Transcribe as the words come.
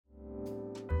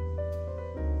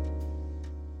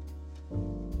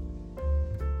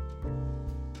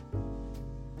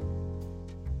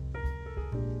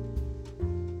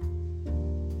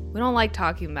We don't like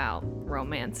talking about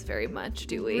romance very much,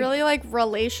 do we? Really, like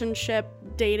relationship,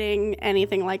 dating,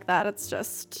 anything like that. It's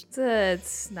just...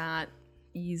 It's not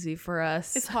easy for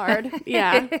us. It's hard.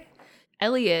 Yeah.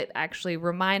 Elliot actually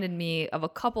reminded me of a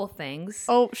couple things.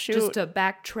 Oh, shoot. Just to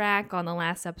backtrack on the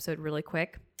last episode really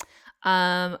quick.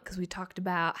 Because we talked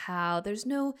about how there's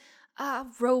no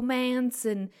romance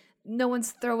and no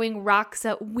one's throwing rocks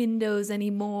at windows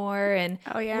anymore. And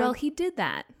Oh, yeah. well, he did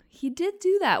that. He did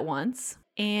do that once.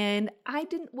 And I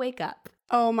didn't wake up.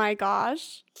 Oh, my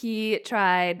gosh. He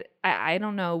tried, I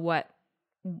don't know what,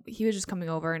 he was just coming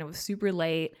over and it was super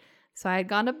late. So I had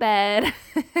gone to bed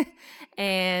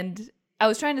and I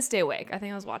was trying to stay awake. I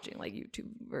think I was watching like YouTube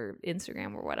or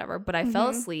Instagram or whatever, but I fell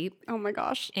asleep. Oh, my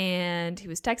gosh. And he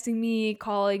was texting me,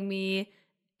 calling me,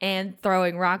 and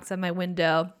throwing rocks at my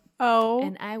window. Oh.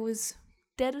 And I was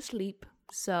dead asleep.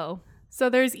 So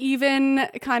there's even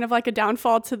kind of like a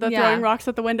downfall to the throwing rocks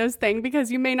at the windows thing because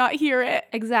you may not hear it.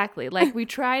 exactly. Like we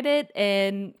tried it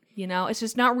and, you know, it's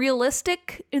just not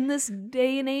realistic in this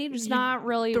day and age. It's not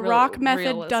really The rock method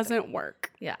realistic. doesn't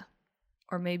work. Yeah.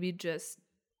 Or maybe just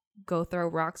go throw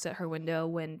rocks at her window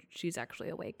when she's actually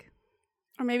awake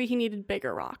Or maybe he needed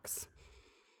bigger rocks.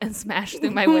 and smash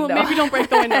through my window. Maybe don't break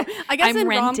the window. I guess I'm in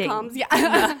renting. rom-coms,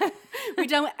 yeah. We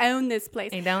don't own this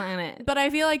place. I don't own it. But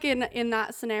I feel like in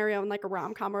that scenario, in like a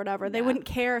rom-com or whatever, they wouldn't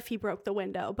care if he broke the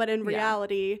window. But in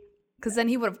reality, Because then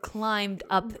he would have climbed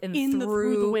up and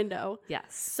through the window, Yes.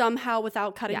 somehow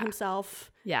without cutting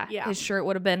himself. Yeah. Yeah. His shirt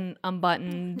would have been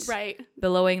unbuttoned. Right.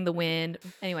 Billowing the wind.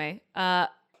 Anyway, a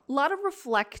lot of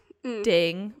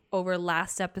reflecting over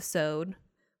last episode,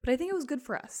 but I think it was good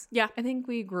for us. Yeah. I think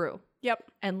we grew. Yep.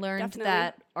 And learned Definitely.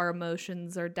 that our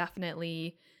emotions are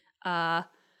definitely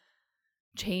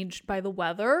changed by the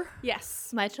weather,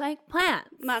 Yes. much like plants.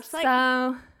 Much like-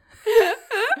 So,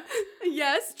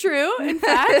 Yes, true. In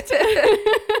fact,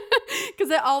 because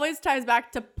it always ties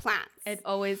back to plants. it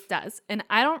always does. And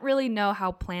I don't really know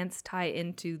how plants tie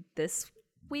into this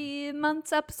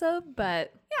month's episode,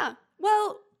 but Yeah.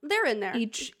 Well, they're in there.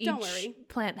 each Don't worry.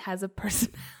 plant has a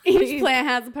personality. Each plant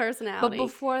has a personality. But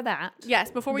before that,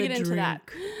 yes, before we the get into that,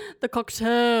 drink. the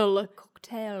cocktail.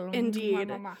 cocktail.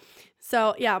 Indeed.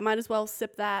 So yeah, might as well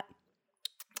sip that.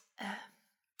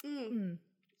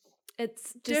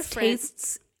 It's just Different.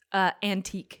 tastes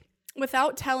antique.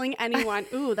 Without telling anyone.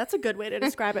 Ooh, that's a good way to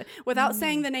describe it. Without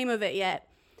saying the name of it yet.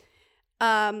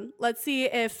 Let's see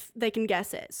if they can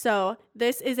guess it. So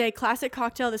this is a classic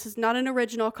cocktail. This is not an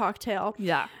original cocktail.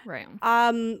 Yeah, right.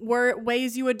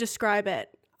 Ways you would describe it.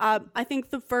 I think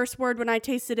the first word when I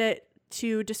tasted it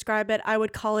to describe it, I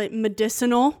would call it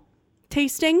medicinal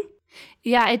tasting.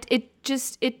 Yeah,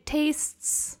 it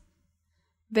tastes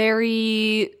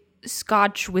very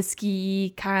Scotch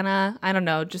whiskey kind of. I don't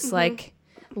know, just like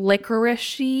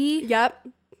licorice-y. Yep.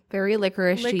 Very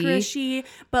licorice-y. Licoricey,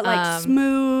 but like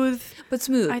smooth. But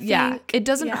smooth. I Yeah. think, It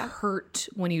doesn't yeah. hurt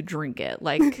when you drink it.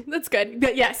 Like That's good.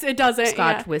 But yes, it doesn't.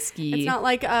 Scotch yeah. whiskey. It's not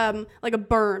like a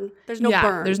burn. There's no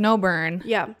burn. There's no burn.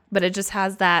 Yeah. But it just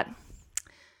has that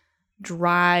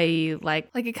dry, like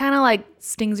it kind of like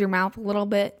stings your mouth a little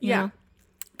bit. You know?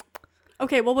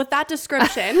 Okay, well, with that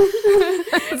description,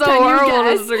 It's a can horrible you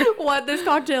guess description. what this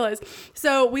cocktail is?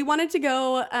 So we wanted to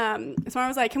go, so I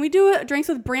was like, can we do drinks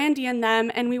with brandy in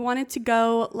them? And we wanted to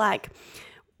go like,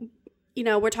 you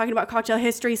know, we're talking about cocktail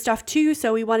history stuff too.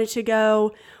 So we wanted to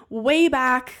go way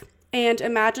back and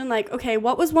imagine like, okay,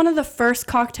 what was one of the first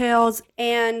cocktails?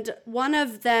 And one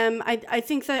of them, I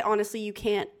think that honestly, you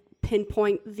can't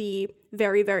pinpoint the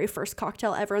very, very first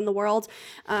cocktail ever in the world,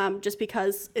 just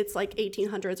because it's like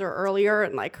 1800s or earlier,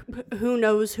 and like who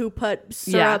knows who put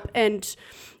syrup and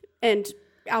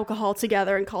alcohol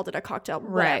together and called it a cocktail,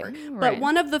 whatever. Right. But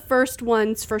one of the first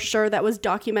ones for sure that was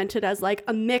documented as like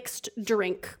a mixed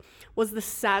drink was the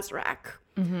Sazerac.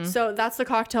 So that's the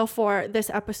cocktail for this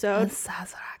episode.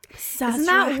 Sazerac. Sazerac. Isn't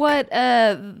that what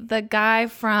the guy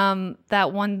from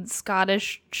that one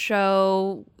Scottish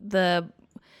show, the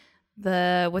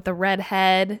with the red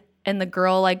head and the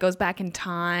girl like goes back in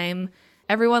time?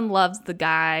 Everyone loves the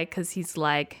guy because he's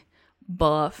like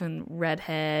buff and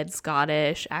redhead,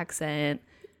 Scottish accent,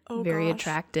 very gosh.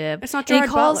 attractive. It's not And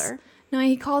Gerard Butler. No,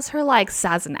 he calls her like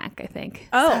Sazerac, I think.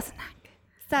 Oh. Sazerac.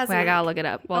 Sazerac. Wait, I gotta look it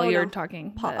up while Oh, you're no.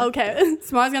 talking. Okay,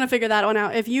 so I was gonna figure that one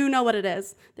out. If you know what it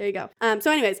is, there you go. So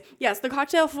anyways, yes, the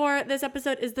cocktail for this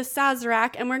episode is the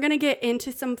Sazerac, and we're gonna get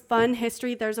into some fun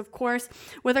history. There's, of course,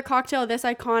 with a cocktail this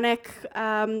iconic,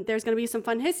 there's gonna be some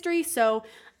fun history, so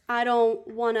I don't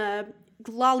wanna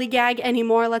lollygag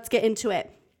anymore. Let's get into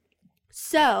it.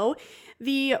 So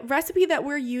the recipe that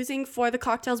we're using for the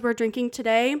cocktails we're drinking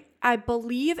today, I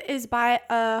believe is by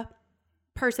a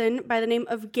person by the name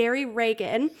of Gary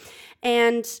Reagan.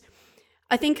 And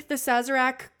I think the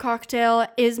Sazerac cocktail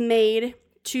is made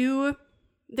to,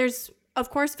 there's of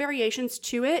course variations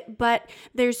to it, but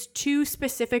there's 2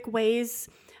 specific ways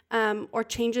or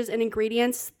changes in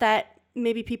ingredients that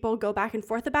maybe people go back and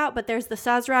forth about. But there's the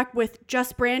Sazerac with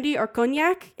just brandy or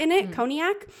cognac in it,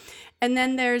 cognac. And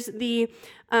then there's the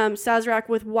Sazerac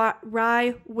with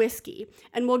rye whiskey.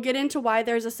 And we'll get into why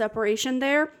there's a separation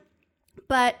there.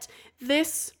 But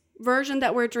this version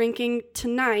that we're drinking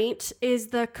tonight is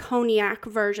the cognac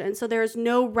version. So there's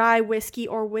no rye whiskey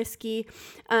or whiskey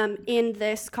in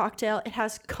this cocktail. It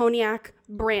has cognac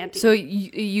brandy. So it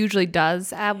usually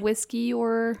does have whiskey,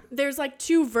 or? There's like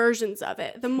 2 versions of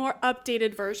it. The more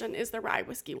updated version is the rye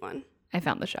whiskey one. I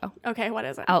found the show. Okay, what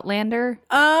is it? Outlander.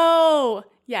 Oh,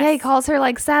 yes. Yeah, he calls her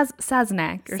like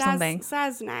Sazerac or something.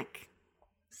 Sazerac.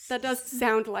 That does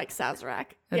sound like Sazerac.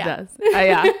 It Yeah. does.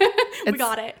 Yeah. We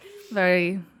got it.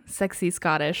 Very sexy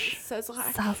Scottish.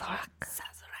 Sazerac.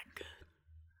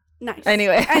 Nice.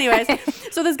 Anyways,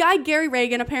 so this guy, Gary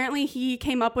Reagan, apparently he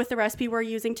came up with the recipe we're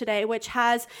using today, which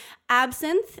has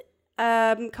absinthe,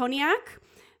 cognac,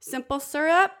 simple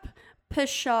syrup,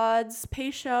 Peychaud's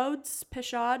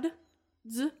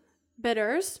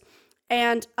bitters,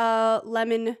 and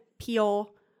lemon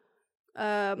peel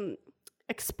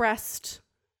expressed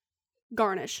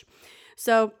garnish.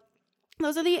 So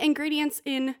those are the ingredients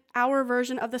in our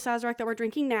version of the Sazerac that we're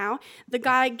drinking now. The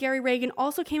guy, Gary Reagan,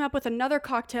 also came up with another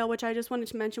cocktail, which I just wanted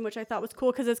to mention, which I thought was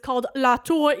cool because it's called La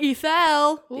Tour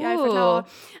Eiffel, the Eiffel Tower.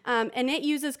 And it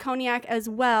uses cognac as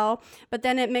well, but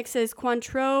then it mixes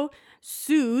Cointreau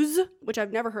Suze, which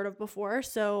I've never heard of before,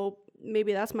 so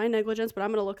maybe that's my negligence, but I'm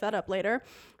going to look that up later.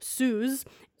 Suze,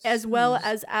 as well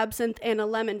as absinthe and a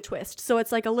lemon twist. So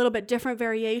it's like a little bit different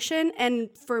variation. And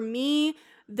for me,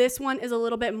 this one is a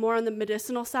little bit more on the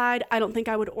medicinal side. I don't think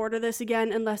I would order this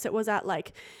again unless it was at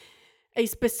like a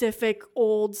specific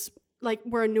Olds, like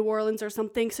we're in New Orleans or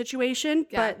something situation.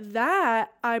 Yeah. But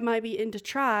that I might be in to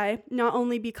try, not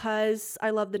only because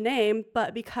I love the name,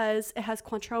 but because it has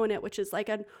Cointreau in it, which is like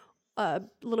a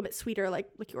little bit sweeter, like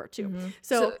liqueur too. Mm-hmm.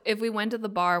 So So if we went to the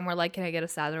bar and we're like, "Can I get a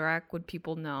Sazerac?" Would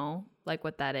people know like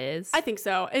what that is? I think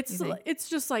so. You think? It's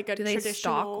just like a Do they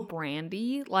traditional. stock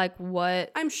brandy? Like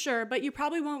what? I'm sure, but you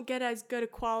probably won't get as good a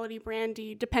quality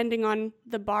brandy depending on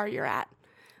the bar you're at.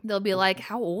 They'll be like,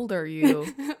 "How old are you?"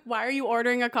 Why are you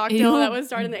ordering a cocktail that was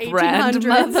started in the grandmother.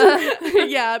 1800s?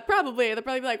 Yeah, probably. They'll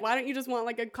probably be like, why don't you just want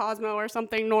like a Cosmo or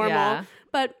something normal? Yeah.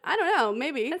 But I don't know.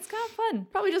 Maybe. It's kind of fun.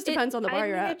 Probably just depends on the bar I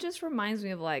you're think at. It just reminds me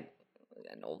of like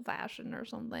an old fashioned or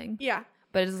something. Yeah.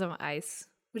 But it's some ice,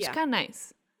 which Yeah. is kind of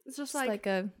nice. It's just It's like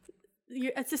a.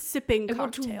 it's a sipping I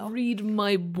want cocktail. to read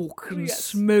my book and Yes.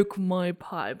 smoke my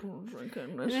pipe.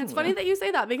 And it's funny that you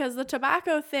say that because the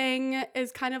tobacco thing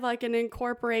is kind of like an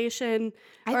incorporation.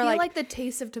 I feel like the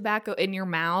taste of tobacco in your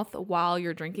mouth while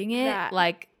you're drinking it, That-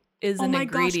 like, is oh an my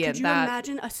gosh, ingredient could you that.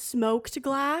 imagine a smoked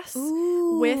glass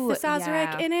Ooh, with the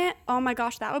Sazerac yeah. in it? Oh my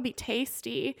gosh, that would be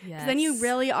tasty. 'Cause then you Yes.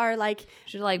 really are like,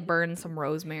 Should like burn some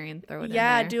rosemary and throw it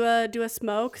yeah, in there. do a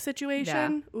smoke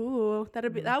situation. Ooh, that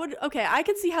would okay. I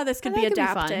could see how this could That be could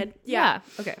fun. adapted. Yeah.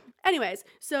 Okay. Anyways,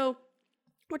 so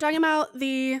we're talking about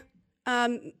the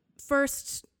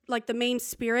first, like the main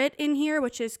spirit in here,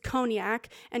 which is cognac,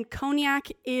 and cognac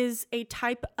is a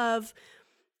type of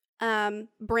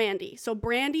brandy. So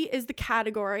brandy is the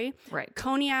category. Right.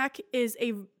 Cognac is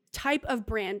a type of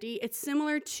brandy. It's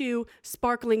similar to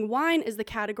sparkling wine is the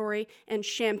category, and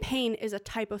champagne is a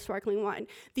type of sparkling wine.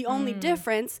 The only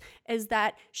difference is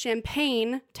that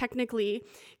champagne technically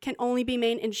can only be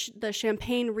made in the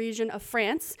Champagne region of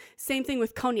France. Same thing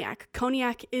with cognac.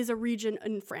 Cognac is a region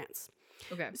in France.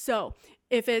 Okay. So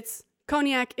if it's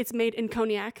cognac, it's made in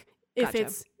cognac. If Gotcha.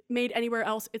 it's made anywhere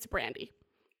else, it's brandy.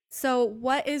 So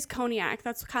what is cognac?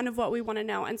 That's kind of what we want to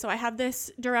know. And so I have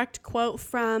this direct quote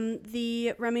from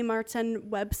the Remy Martin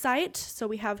website. So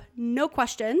we have no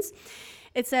questions.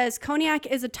 It says, cognac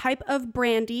is a type of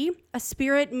brandy, a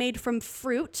spirit made from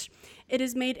fruit. It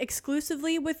is made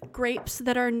exclusively with grapes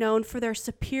that are known for their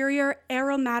superior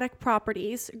aromatic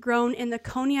properties, grown in the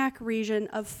Cognac region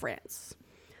of France.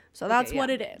 So that's what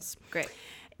it is. Great.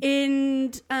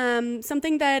 And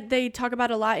something that they talk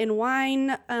about a lot in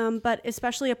wine, but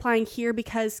especially applying here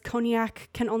because cognac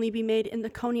can only be made in the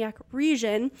Cognac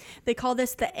region, they call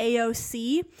this the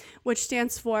AOC, which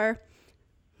stands for,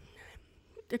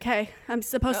 okay, I'm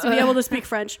supposed to be able to speak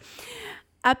French,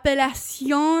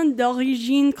 Appellation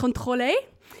d'origine contrôlée,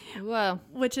 Whoa.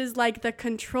 which is like the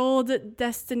controlled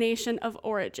destination of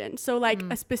origin. So like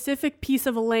a specific piece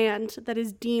of land that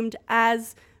is deemed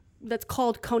as, that's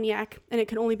called cognac, and it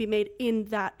can only be made in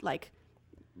that like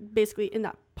basically in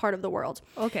that part of the world.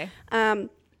 Okay.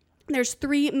 There's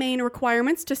 3 main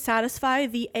requirements to satisfy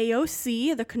the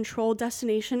AOC, the Controlled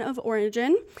Destination of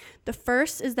Origin. The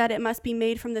first is that it must be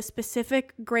made from the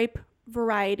specific grape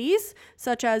varieties,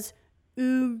 such as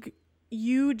UGNI,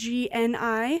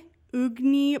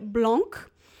 Ugni Blanc.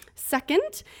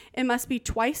 Second, it must be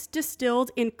twice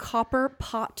distilled in copper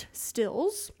pot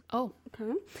stills. Oh,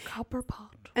 Okay. copper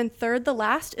pot. And third, the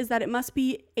last, is that it must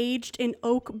be aged in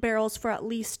oak barrels for at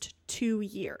least 2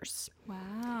 years.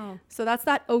 Wow. So that's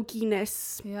that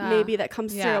oakiness Yeah. maybe that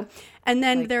comes Yeah. through. And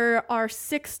then Like- there are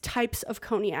 6 types of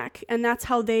cognac, and that's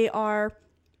how they are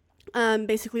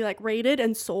basically like rated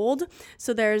and sold.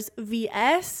 So there's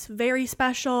VS, very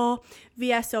special,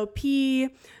 VSOP,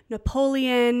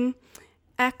 Napoleon,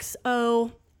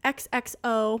 XO,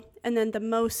 XXO, and then the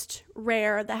most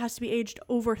rare that has to be aged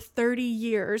over 30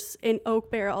 years in oak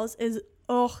barrels is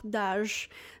hors d'âge.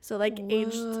 So like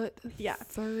aged, What? yeah,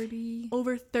 30.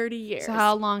 over 30 years. So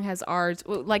how long has ours?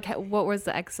 Like, what was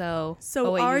the XO? So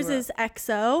Oh, wait, you ours were- is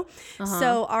XO. Uh-huh.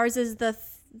 So ours is the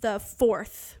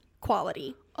 4th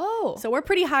quality. Oh. So we're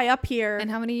pretty high up here. And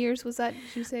how many years was that?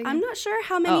 Did you say? I'm Again? not sure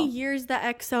how many Oh. years the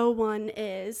XO one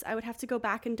is. I would have to go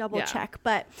back and double Yeah. check,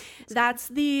 but that's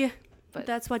the But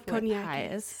that's what fourth cognac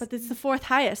highest. is. But it's the 4th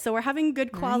highest, so we're having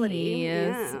good quality.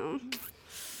 Nice. Yeah.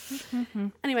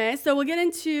 Anyway, so we'll get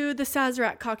into the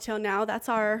Sazerac cocktail now. That's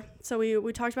our, so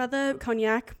we talked about the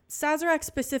cognac. Sazerac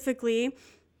specifically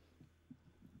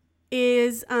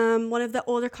is one of the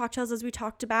older cocktails, as we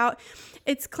talked about.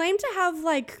 It's claimed to have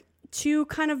like 2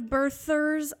 kind of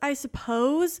birthers, I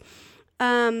suppose.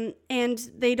 And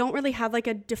they don't really have like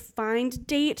a defined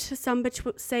date. Some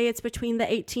say it's between the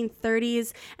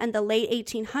 1830s and the late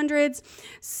 1800s.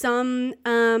 Some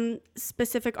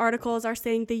specific articles are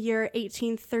saying the year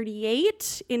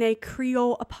 1838 in a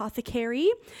Creole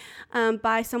apothecary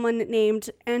by someone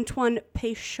named Antoine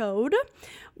Peychaud,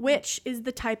 which is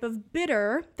the type of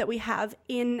bitter that we have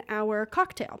in our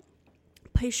cocktail.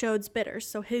 Peychaud's bitters,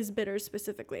 so his bitters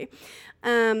specifically.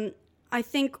 I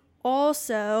think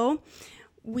also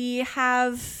we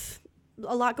have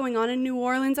a lot going on in New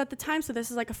Orleans at the time, so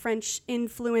this is like a French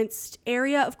influenced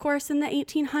area, of course, in the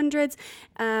 1800s,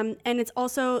 and it's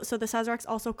also, so the Sazerac's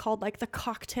also called like the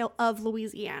cocktail of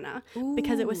Louisiana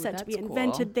because it was Ooh, said to be that's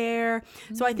invented cool. there.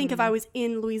 So I think if I was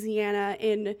in Louisiana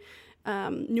in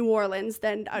New Orleans,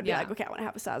 then I'd be Yeah. like, okay, I want to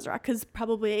have a Sazerac because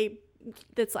probably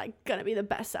it's like gonna be the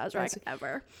best Sazerac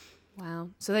ever. Wow.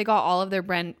 So they got all of their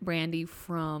brandy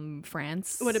from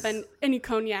France. Would have been any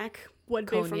cognac would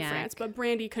be from Cognac. France, but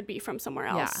brandy could be from somewhere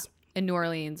Yeah. else. And New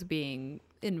Orleans being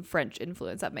in French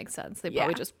influence, that makes sense. They Yeah.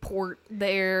 probably just port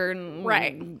there and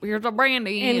Right. here's a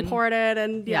brandy. and- Imported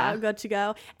and yeah, Yeah. good to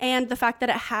go. And the fact that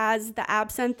it has the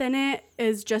absinthe in it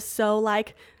is just so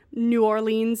like New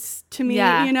Orleans to me,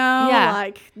 Yeah. you know, Yeah.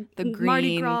 like The Mardi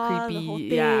green, Gras, the creepy, whole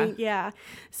thing. yeah. Yeah.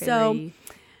 So very-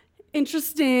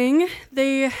 interesting.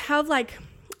 They have like,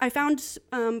 I found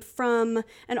from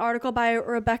an article by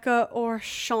Rebecca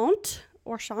Orchant.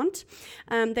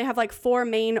 They have like 4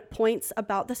 main points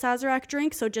about the Sazerac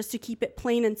drink. So just to keep it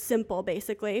plain and simple,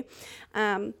 basically.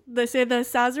 They say the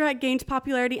Sazerac gained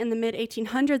popularity in the mid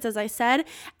 1800s, as I said,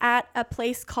 at a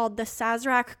place called the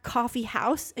Sazerac Coffee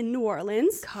House in New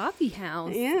Orleans. coffee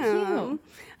house. Yeah. Cute.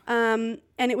 And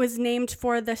it was named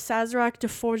for the Sazerac de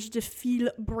Forge de Fil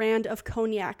brand of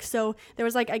cognac. So there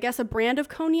was like, I guess, a brand of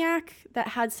cognac that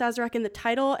had Sazerac in the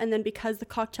title. And then because the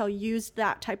cocktail used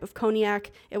that type of cognac,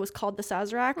 it was called the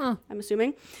Sazerac, I'm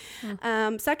assuming.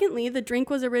 Secondly, the drink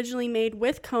was originally made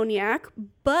with cognac,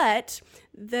 but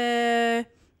the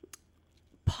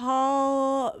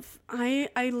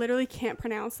I literally can't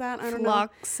pronounce that. I don't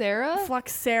Phylloxera? know.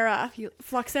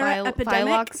 Phylloxera epidemic.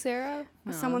 Phylloxera?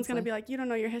 No, Someone's it's going to like- be like, you don't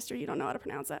know your history. You don't know how to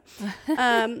pronounce it.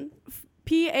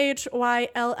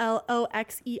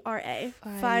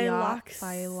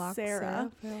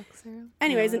 Phylloxera. Phylloxera.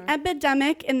 Anyways, an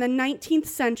epidemic in the 19th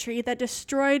century that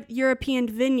destroyed European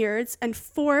vineyards and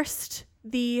forced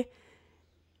the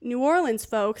New Orleans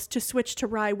folks to switch to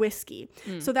rye whiskey.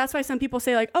 So that's why some people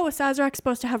say like, oh, a Sazerac's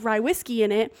supposed to have rye whiskey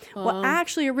in it. Well,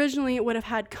 actually, originally it would have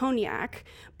had cognac,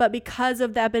 but because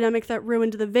of the epidemic that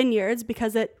ruined the vineyards,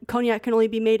 because cognac can only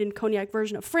be made in cognac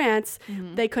version of France,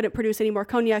 they couldn't produce any more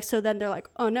cognac. So then they're like,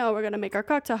 oh no, we're going to make our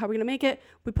cocktail. How are we going to make it?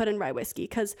 We put in rye whiskey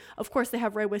because, of course, they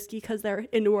have rye whiskey because they're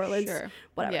in New Orleans. Sure.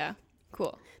 Whatever. Yeah.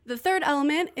 Cool. The third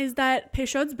element is that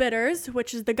Peychaud's bitters,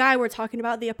 which is the guy we're talking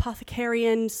about, the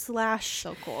apothecarian /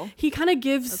 So cool. he kind of That's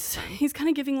gives, fun. he's kind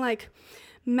of giving like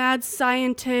mad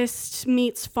scientist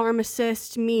meets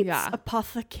pharmacist meets Yeah.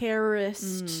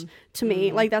 apothecarist to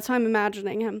me. Like, that's how I'm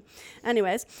imagining him.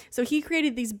 Anyways, so he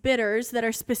created these bitters that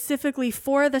are specifically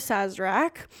for the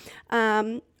Sazerac,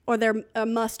 or they're a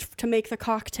must to make the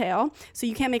cocktail. So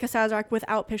you can't make a Sazerac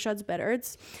without Peychaud's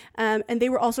bitters. And they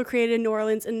were also created in New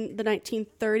Orleans in the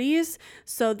 1930s.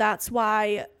 So that's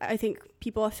why I think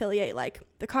people affiliate, like,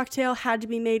 the cocktail had to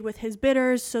be made with his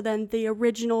bitters. So then the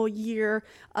original year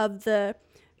of the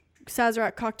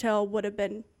Sazerac cocktail would have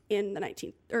been in the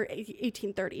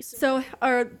 1830s. So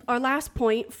our last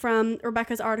point from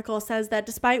Rebecca's article says that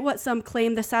despite what some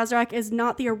claim, the Sazerac is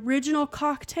not the original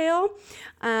cocktail.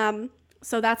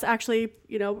 So that's actually,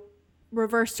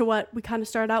 reverse to what we kind of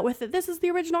started out with, that this is the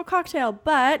original cocktail.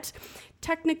 But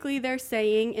technically they're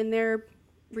saying in their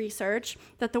research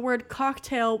that the word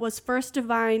cocktail was first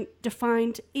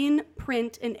defined in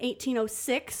print in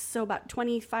 1806, so about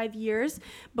 25 years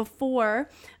before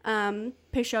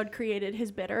Peychaud created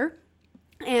his bitter.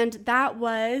 And that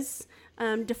was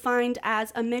defined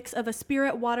as a mix of a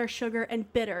spirit, water, sugar,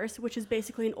 and bitters, which is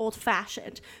basically an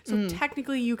old-fashioned. So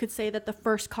technically you could say that the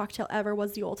first cocktail ever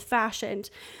was the old-fashioned.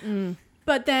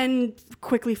 But then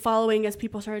quickly following, as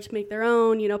people started to make their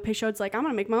own, Peychaud's like, I'm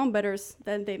going to make my own bitters.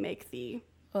 Then they make the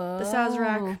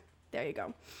Sazerac. There you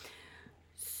go.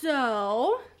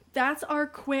 So that's our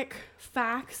quick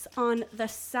facts on the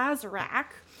Sazerac.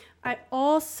 I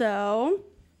also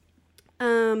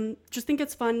just think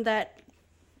it's fun that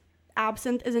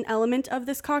absinthe is an element of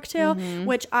this cocktail,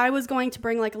 which I was going to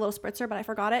bring like a little spritzer, but I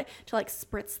forgot it, to like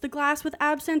spritz the glass with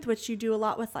absinthe, which you do a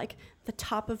lot with like the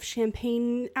top of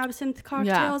champagne absinthe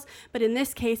cocktails. Yeah. But in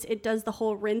this case, it does the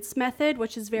whole rinse method,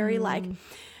 which is very like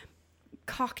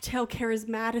cocktail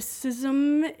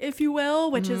charismaticism, if you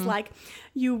will, which is like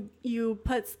you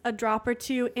put a drop or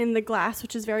two in the glass,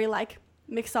 which is very like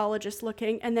mixologist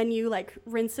looking, and then you like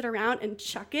rinse it around and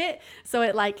chuck it, so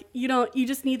it like you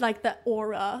just need like the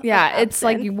aura. Yeah, it's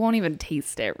like you won't even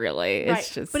taste it really. Right.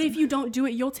 It's just, but if you don't do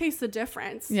it, you'll taste the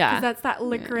difference. Yeah, because that's that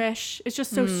licorice. It's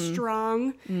just so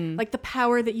strong, like the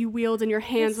power that you wield in your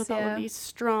hands with all of these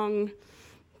strong.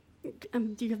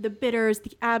 You have the bitters,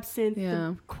 the absinthe,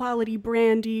 the quality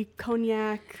brandy,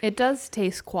 cognac. It does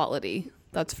taste quality,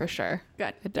 that's for sure.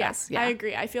 Good. It does. Yeah, I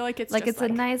agree. I feel like it's like just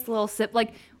it's a nice little sip.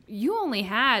 Like you only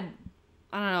had,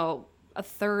 I don't know, a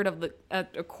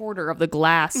quarter of the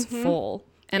glass full,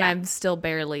 and I'm still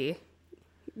barely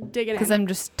digging in because I'm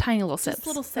just tiny little sips. Just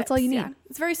little sips. That's all you need. Yeah.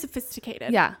 It's very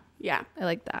sophisticated. Yeah, I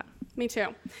like that. Me too.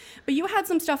 But you had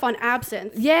some stuff on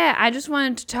absinthe. Yeah, I just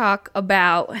wanted to talk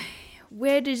about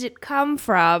where does it come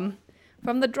from?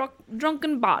 From the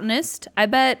drunken botanist. I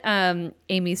bet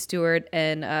Amy Stewart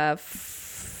and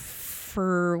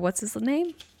for what's his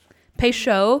name?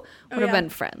 Peychaud would have been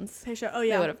friends. Peychaud. Oh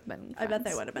yeah. They would have been friends. I bet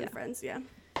they would have been friends. Yeah.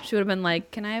 She would have been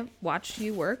like, "Can I watch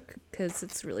you work? Because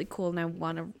it's really cool, and I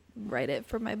want to write it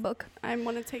for my book." I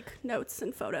want to take notes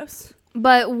and photos.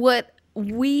 But what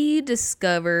we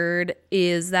discovered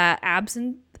is that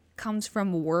absinthe comes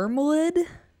from wormwood,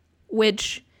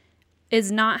 which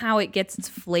is not how it gets its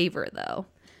flavor, though.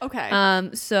 Okay.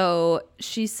 So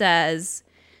she says,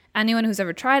 anyone who's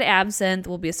ever tried absinthe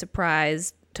will be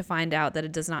surprised to find out that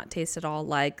it does not taste at all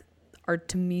like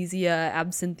Artemisia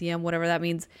absinthium, whatever that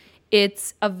means.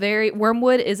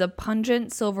 Wormwood is a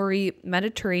pungent, silvery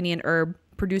Mediterranean herb,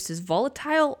 produces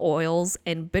volatile oils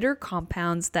and bitter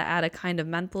compounds that add a kind of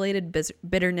mentholated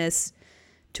bitterness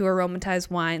to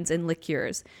aromatized wines and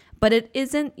liqueurs. But it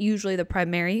isn't usually the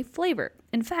primary flavor.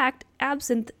 In fact,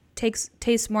 absinthe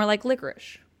tastes more like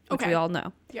licorice, which we all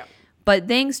know. Yeah. But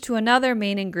thanks to another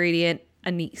main ingredient,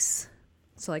 anise.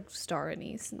 So like star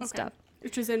anise and stuff.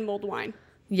 Which is in mulled wine.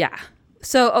 Yeah.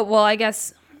 So, I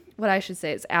guess what I should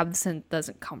say is absinthe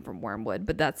doesn't come from wormwood,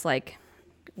 but that's like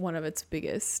one of its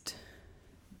biggest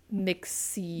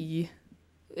mixy.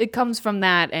 It comes from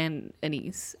that and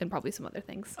anise and probably some other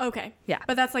things. Okay. Yeah.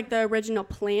 But that's like the original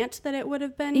plant that it would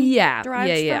have been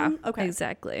derived from? Okay.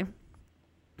 Exactly.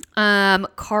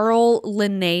 Carl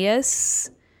Linnaeus,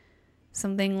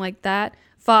 something like that,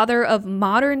 father of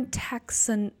modern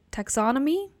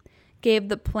taxonomy, gave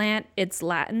the plant its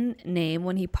Latin name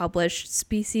when he published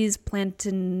Species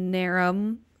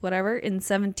Plantinarum, whatever, in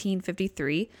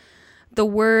 1753. The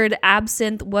word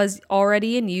absinthe was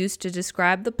already in use to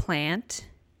describe the plant.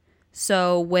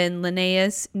 So when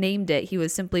Linnaeus named it, he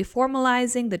was simply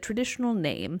formalizing the traditional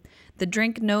name. The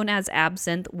drink known as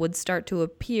absinthe would start to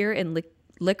appear in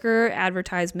liquor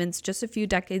advertisements just a few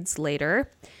decades later.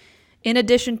 In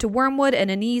addition to wormwood and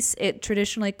anise, it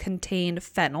traditionally contained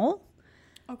fennel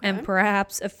and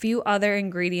perhaps a few other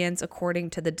ingredients according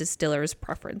to the distiller's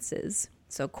preferences.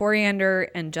 So coriander,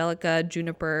 angelica,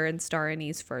 juniper, and star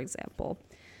anise, for example.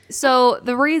 So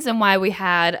the reason why we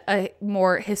had a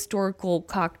more historical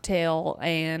cocktail,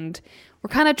 and we're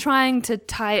kind of trying to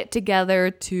tie it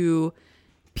together to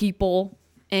people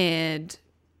and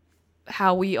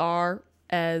how we are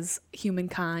as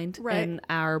humankind, Right. and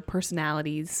our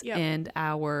personalities, Yep. and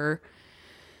our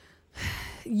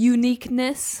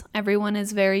uniqueness. Everyone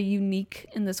is very unique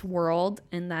in this world,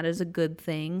 and that is a good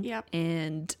thing. Yep.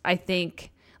 And I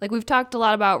think, like, we've talked a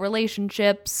lot about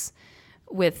relationships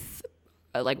with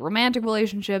like romantic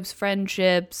relationships,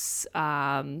 friendships,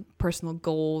 personal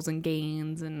goals and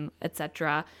gains, and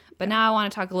etc. But now I want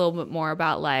to talk a little bit more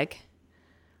about like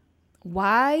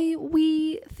why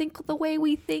we think the way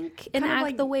we think and Kind of act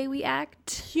like the way we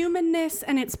act. humanness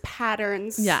and its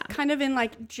patterns. Yeah. Kind of in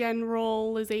like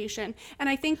generalization. And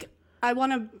I think I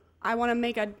want to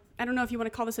make a, I don't know if you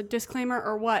want to call this a disclaimer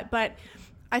or what, but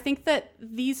I think that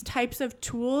these types of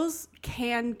tools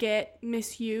can get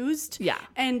misused. Yeah.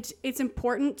 And it's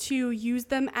important to use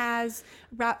them as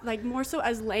like more so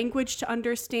as language to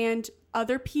understand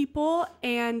other people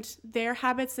and their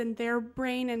habits and their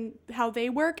brain and how they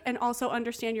work, and also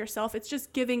understand yourself. It's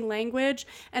just giving language,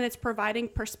 and it's providing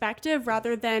perspective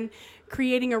rather than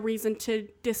creating a reason to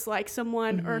dislike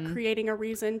someone or creating a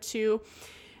reason to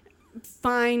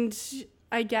find,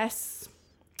 I guess,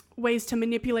 ways to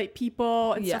manipulate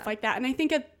people and stuff like that. And I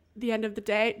think at the end of the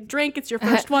day, drink, it's your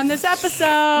first one this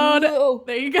episode. No.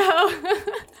 There you go.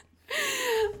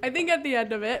 I think at the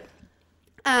end of it,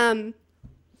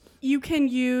 you can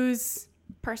use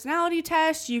personality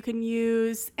tests, you can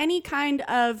use any kind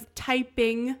of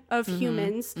typing of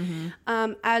humans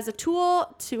as a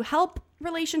tool to help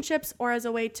relationships or as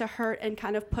a way to hurt and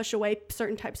kind of push away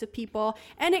certain types of people.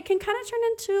 And it can kind of turn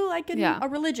into like a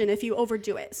religion if you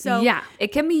overdo it. So yeah, it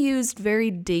can be used very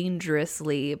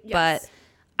dangerously, but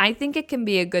I think it can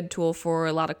be a good tool for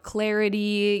a lot of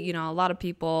clarity. You know, a lot of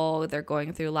people, they're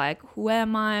going through like, who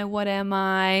am I? What am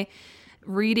I?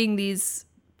 Reading these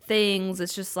things,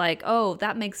 it's just like, oh,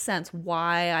 that makes sense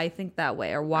why I think that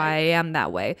way or why I am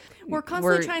that way. We're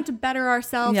constantly trying to better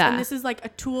ourselves, and this is like a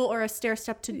tool or a stair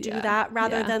step to do that,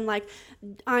 rather than like,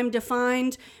 I'm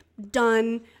defined,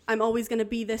 done, I'm always going to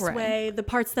be this way. The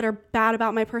parts that are bad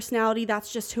about my personality,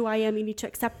 that's just who I am. You need to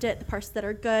accept it. The parts that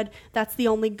are good, that's the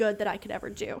only good that I could ever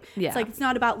do. It's like, it's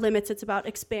not about limits, it's about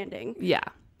expanding. Yeah.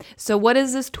 So what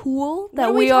is this tool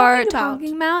that we are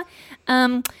talking talking about?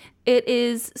 It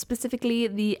is specifically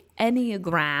the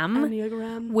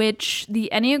Enneagram, which the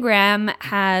Enneagram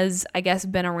has, I guess,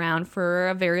 been around for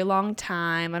a very long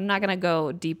time. I'm not going to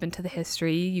go deep into the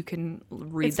history. You can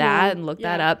read that and look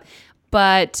that up.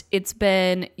 But it's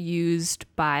been used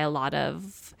by a lot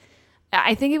of,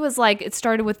 I think it was like, it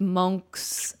started with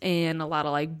monks and a lot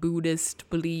of like Buddhist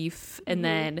belief, and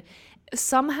then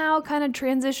somehow kind of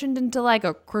transitioned into like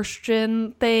a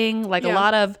Christian thing. Like a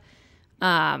lot of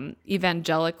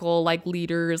evangelical like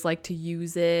leaders like to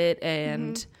use it,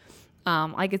 and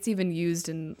like it's even used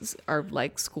in our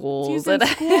like schools. It's used in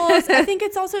schools. I think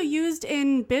it's also used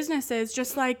in businesses,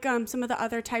 just like some of the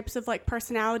other types of like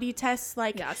personality tests,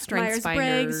 like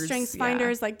Myers-Briggs, Strengths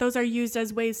Finders. Like those are used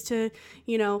as ways to,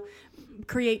 you know,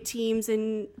 create teams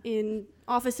in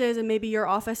offices, and maybe your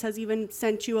office has even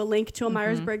sent you a link to a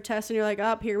Myers-Briggs test, and you're like,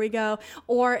 oh, here we go.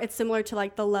 Or it's similar to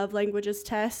like the love languages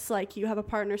tests, like you have a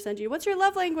partner send you, what's your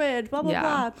love language, blah blah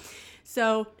blah.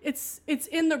 So it's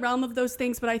in the realm of those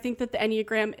things, but I think that the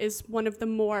Enneagram is one of the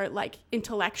more like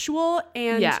intellectual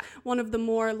and one of the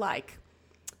more like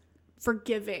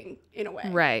forgiving in a way.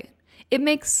 Right. It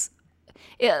makes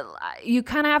you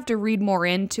kind of have to read more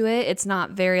into it. It's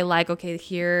not very like, okay,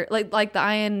 here, like the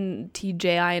INTJ,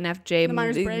 INFJ,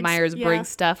 the Myers-Briggs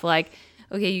stuff. Like,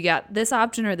 okay, you got this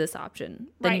option or this option.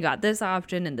 Then you got this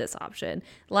option and this option.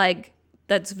 Like,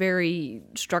 that's very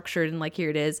structured, and like, here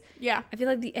it is. Yeah. I feel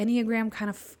like the Enneagram kind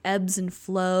of ebbs and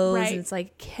flows. And it's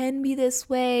like, can be this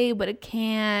way, but it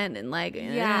can't. And like,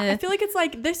 I feel like it's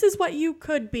like, this is what you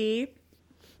could be,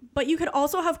 but you could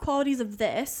also have qualities of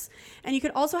this, and you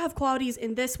could also have qualities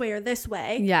in this way or this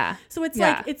way. Yeah. So it's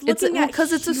like, it's looking at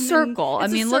because it's a circle.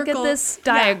 It's I mean, a look at circle. this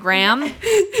diagram.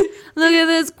 Look at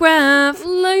this graph.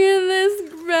 Look at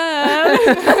this graph.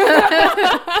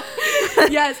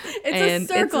 Yes,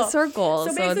 it's a circle. It's a circle.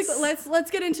 So basically,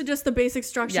 let's get into just the basic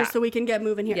structure so we can get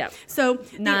moving here. Yep. So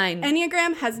 9. The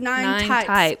Enneagram has 9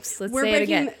 types. Let's We're say it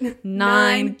breaking again.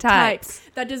 9 types.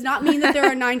 That does not mean that there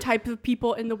are 9 types of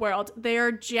people in the world. They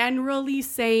are generally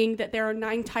saying that there are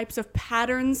 9 types of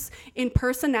patterns in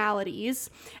personalities,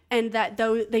 and that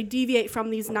though they deviate from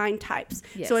these 9 types.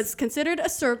 Yes. So it's considered a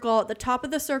circle. The top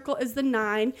of the circle is the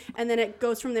 9, and then it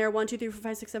goes from there 1, 2, 3, 4,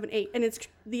 5, 6, 7, 8. And it's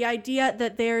the idea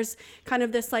that there's kind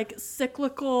of this like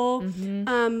cyclical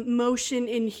motion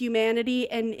in humanity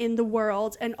and in the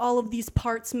world, and all of these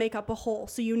parts make up a whole.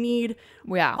 So you need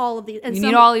all of these. And you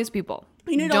need all these people.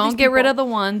 You need all Don't these get rid people. of the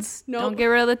ones. Nope. Don't get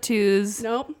rid of the 2s.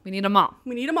 Nope. We need them all.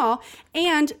 We need them all.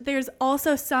 And there's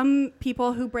also some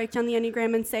people who break down the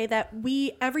Enneagram and say that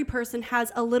every person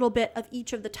has a little bit of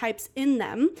each of the types in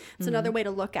them. It's another way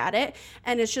to look at it.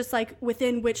 And it's just like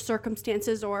within which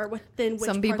circumstances or within which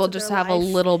Some parts people of just their have life. a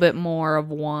little bit more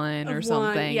of one or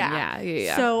something.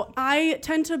 Yeah. So I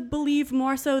tend to believe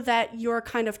more so that you're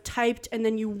kind of typed and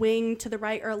then you wing to the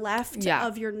right or left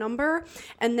of your number.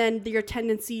 And then your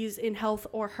tendencies in health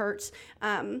or hurt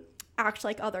act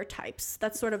like other types.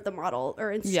 That's sort of the model,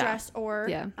 or in stress or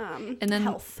and then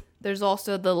health. There's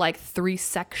also the like 3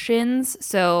 sections.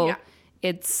 So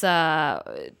it's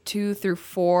 2 through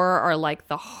 4 are like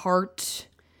the heart.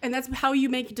 And that's how you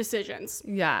make decisions.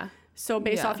 Yeah. So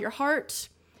based off your heart,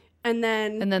 and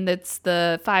then it's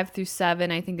the 5 through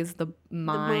 7, I think, is the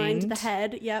mind. The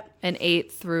head, yep. And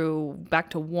 8 through back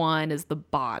to 1 is the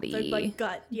body. The, like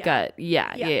gut,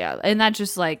 yeah. And that's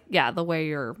just like, the way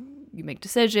you make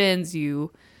decisions,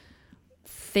 you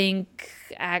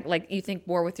act like you think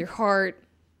more with your heart,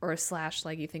 or /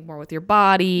 like you think more with your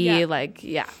body. And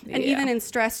even in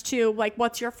stress too, like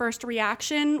what's your first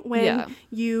reaction when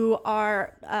you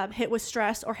are hit with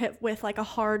stress or hit with like a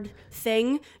hard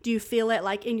thing? Do you feel it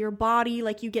like in your body,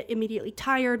 like you get immediately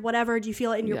tired, whatever? Do you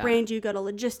feel it in your brain? Do you go to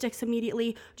logistics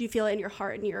immediately? Do you feel it in your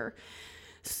heart and your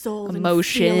soul,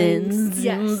 emotions?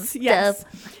 Yes.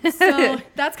 So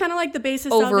that's kind of like the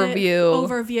basis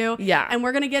overview. Yeah. And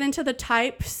we're going to get into the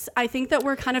types. I think that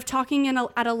we're kind of talking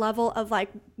at a level of like,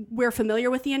 we're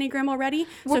familiar with the Enneagram already.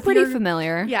 We're pretty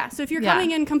familiar. Yeah. So if you're coming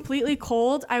in completely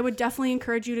cold, I would definitely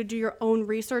encourage you to do your own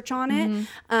research on it.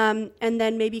 And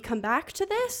then maybe come back to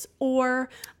this, or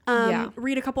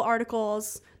read a couple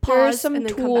articles, pause. There are some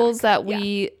tools that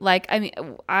we like. I mean,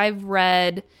 I've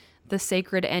read the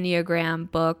Sacred Enneagram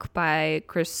book by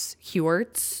Chris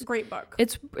Heuertz. Great book.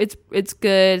 It's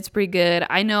good. It's pretty good.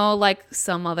 I know like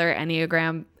some other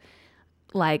Enneagram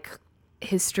like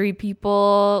history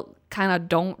people kind of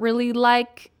don't really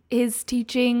like his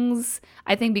teachings.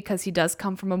 I think because he does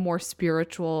come from a more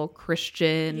spiritual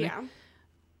Christian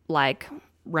like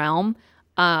realm.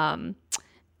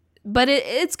 But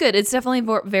it's good. It's definitely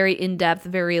very in-depth,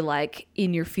 very like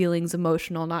in your feelings,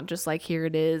 emotional, not just like here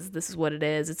it is, this is what it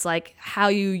is. It's like how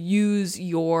you use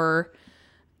your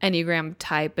Enneagram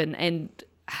type and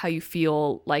how you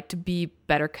feel like to be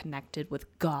better connected with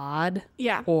God.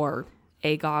 Yeah. Or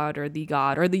a God or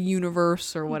the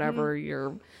universe or whatever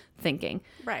you're thinking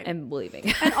and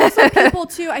believing. And also people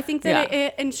too, I think that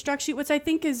it instructs you, which I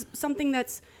think is something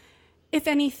that's, if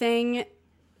anything,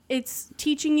 it's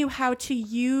teaching you how to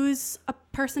use a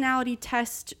personality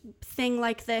test thing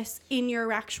like this in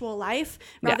your actual life,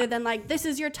 rather than like, this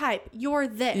is your type, you're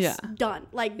this, done.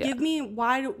 Like, give me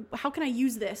how can I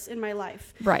use this in my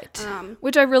life? Right.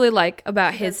 Which I really like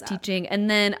about his teaching. And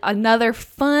then another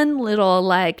fun little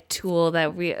like tool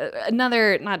that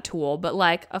not tool, but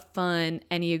like a fun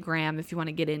Enneagram if you want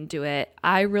to get into it.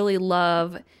 I really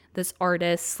love this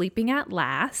artist, Sleeping at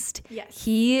Last. Yes.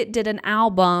 He did an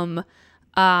album.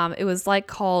 It was like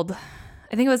called,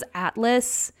 I think it was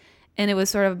Atlas, and it was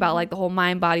sort of about like the whole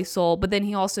mind, body, soul. But then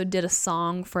he also did a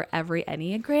song for every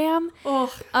Enneagram.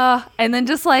 And then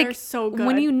just like, so good.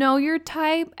 When you know your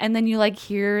type and then you like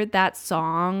hear that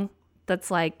song, that's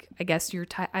like, I guess your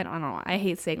type. I don't know. I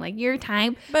hate saying like your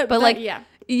type, but like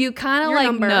you kind of like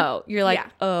number. know. You're like,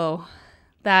 oh,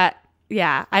 that.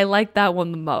 Yeah, I like that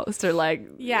one the most, or like,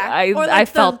 I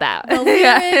felt that. The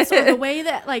lyrics or the way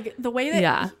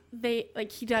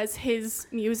that he does his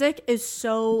music is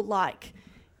so like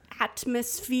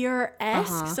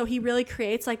atmosphere-esque. So he really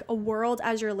creates like a world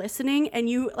as you're listening, and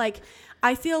you like,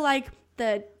 I feel like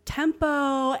the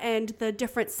tempo and the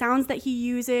different sounds that he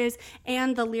uses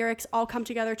and the lyrics all come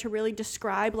together to really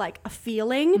describe like a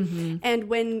feeling. And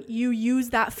when you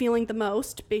use that feeling the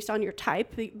most based on your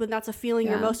type, when that's a feeling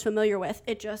you're most familiar with,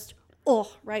 it just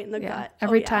right in the gut.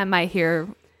 Every time I hear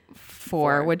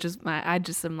 4, which is I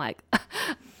just am like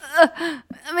I'm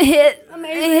hit. Amazing. I'm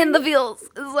hitting the feels.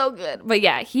 It's so good. But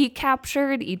yeah, he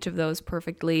captured each of those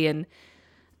perfectly, and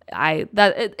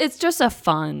it's just a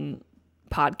fun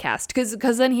podcast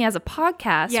because then he has a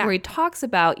podcast where he talks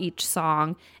about each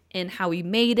song and how he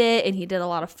made it, and he did a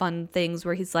lot of fun things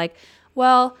where he's like,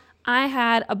 well, I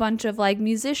had a bunch of like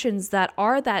musicians that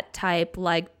are that type,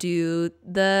 like do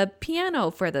the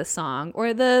piano for the song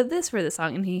or the this for the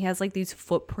song. And he has like these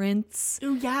footprints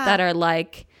that are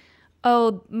like,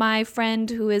 oh, my friend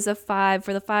who is a 5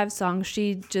 for the 5 song,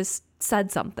 she just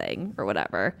said something or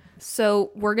whatever.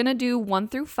 So we're going to do 1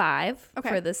 through 5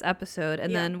 for this episode.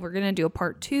 And then we're going to do a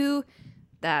part 2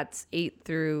 that's 6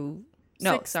 through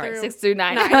 9.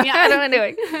 Yeah. I don't want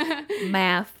to do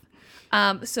math.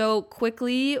 So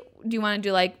quickly, do you want to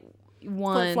do like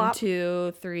 1,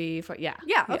 2, 3, 4? Yeah.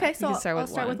 Okay. So I'll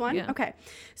start with 1. Yeah. Okay.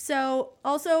 So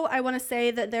also I want to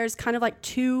say that there's kind of like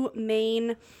 2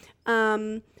 main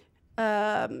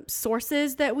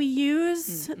sources that we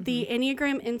use. The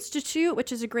Enneagram Institute,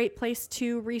 which is a great place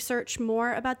to research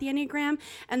more about the Enneagram,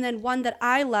 and then one that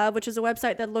I love, which is a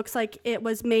website that looks like it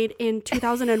was made in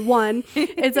 2001.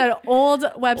 It's an old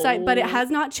website, but it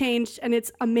has not changed, and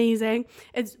it's amazing.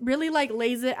 It's really like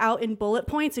lays it out in bullet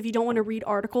points if you don't want to read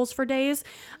articles for days,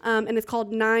 and it's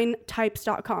called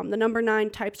 9types.com, the number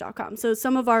 9types.com. So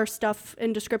some of our stuff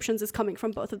in descriptions is coming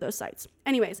from both of those sites.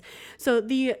 Anyways, so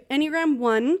the Enneagram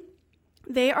 1,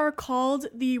 they are called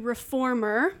the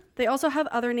Reformer. They also have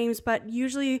other names, but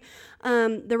usually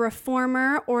the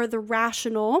Reformer or the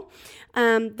Rational.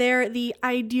 They're the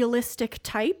idealistic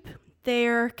type.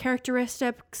 Their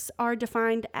characteristics are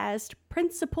defined as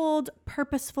principled,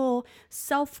 purposeful,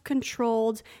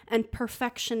 self-controlled, and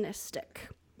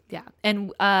perfectionistic. Yeah.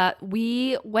 And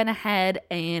we went ahead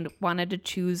and wanted to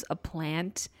choose a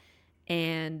plant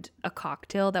and a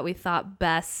cocktail that we thought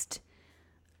best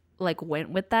like went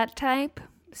with that type.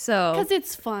 So because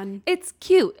it's fun, it's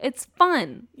cute, it's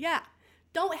fun. Yeah,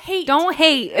 don't hate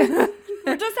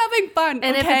We're just having fun.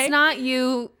 And if it's not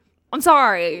you, I'm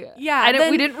sorry.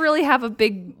 We didn't really have a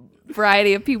big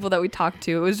variety of people that we talked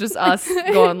to. It was just us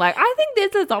going like, I think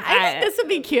this is okay. I think this would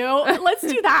be cute. Let's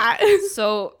do that.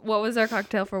 So what was our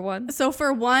cocktail for 1? So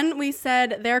for 1, we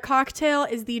said their cocktail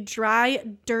is the dry,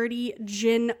 dirty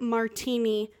gin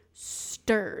martini,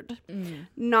 stirred,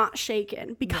 not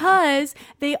shaken, because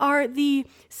they are the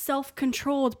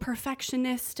self-controlled,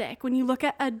 perfectionistic. When you look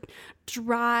at a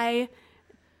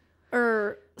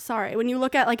when you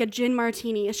look at like a gin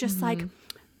martini, it's just like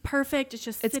perfect. It's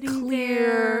just sitting clear.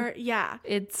 there. Yeah.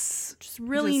 It's just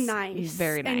really nice.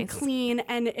 Very nice. And clean,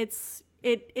 and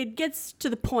it gets to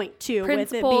the point too, with it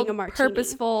Principled, being a martini.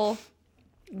 Purposeful.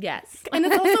 Yes. And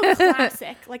it's also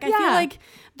classic. Like I feel like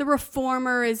the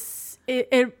Reformer is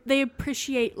they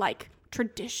appreciate like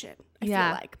tradition. I feel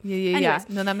like. Yeah. Anyways,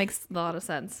 No, that makes a lot of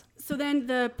sense. So then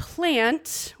the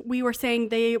plant, we were saying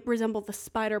they resemble the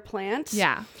spider plant.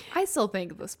 Yeah. I still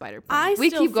think the spider plant. We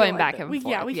keep going back and forth.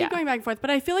 Yeah, we keep going back and forth. But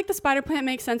I feel like the spider plant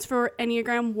makes sense for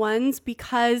Enneagram 1s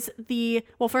because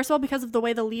first of all, because of the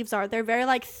way the leaves are. They're very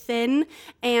like thin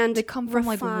and they come from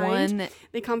refined. like one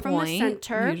They come from the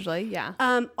center. Usually, yeah.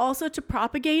 Also to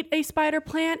propagate a spider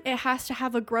plant, it has to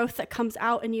have a growth that comes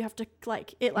out and you have to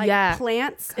plants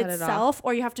itself,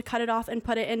 or you have to cut it off and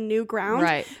put it in new ground.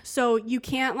 Right. So you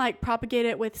can't like propagate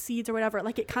it with seeds or whatever.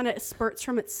 Like it kind of spurts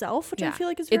from itself, which I feel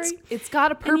like is very it's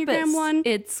got a purpose. Enneagram 1.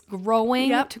 It's growing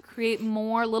to create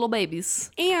more little babies.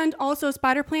 And also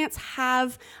spider plants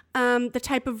have the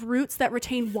type of roots that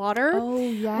retain water. Oh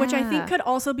yeah. Which I think could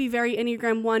also be very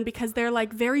Enneagram 1 because they're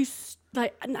like very I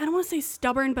don't want to say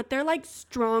stubborn, but they're like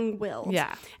strong-willed.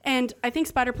 Yeah. And I think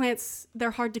spider plants,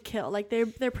 they're hard to kill. Like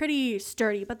they're pretty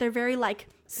sturdy, but they're very like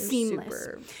seamless.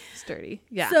 Super sturdy.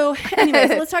 Yeah. So anyways,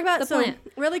 let's talk about the plant.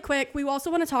 Really quick. We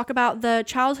also want to talk about the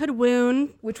childhood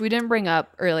wound, which we didn't bring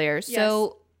up earlier. Yes.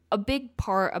 So a big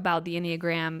part about the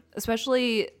Enneagram,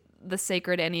 especially the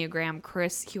sacred Enneagram,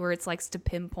 Chris Heuertz likes to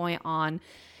pinpoint on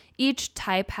each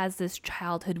type has this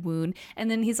childhood wound.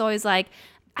 And then he's always like,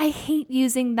 I hate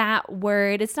using that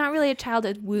word. It's not really a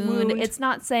childhood wound. It's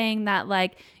not saying that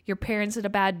like your parents did a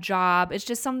bad job. It's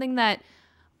just something that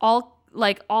all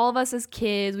of us as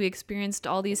kids, we experienced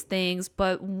all these things,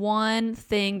 but one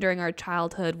thing during our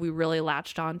childhood we really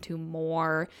latched onto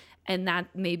more, and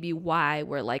that may be why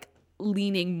we're like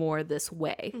leaning more this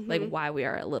way, like why we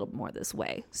are a little more this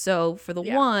way. So for the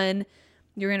 1,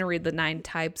 you're going to read the 9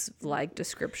 types like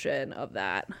description of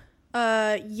that.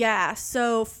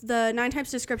 So the 9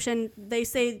 types description, they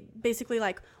say basically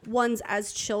like 1s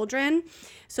as children.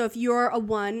 So if you're a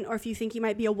 1, or if you think you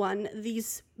might be a 1,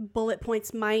 these bullet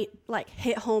points might like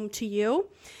hit home to you.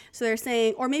 So they're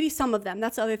saying, or maybe some of them,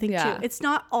 that's the other thing too. It's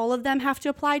not all of them have to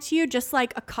apply to you, just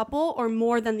like a couple or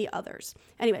more than the others.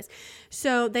 Anyways,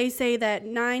 so they say that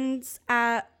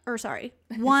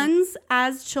ones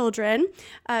as children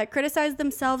criticize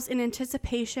themselves in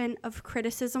anticipation of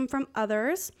criticism from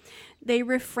others. They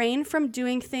refrain from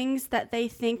doing things that they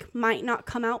think might not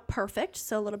come out perfect.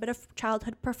 So a little bit of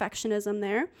childhood perfectionism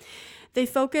there. They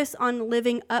focus on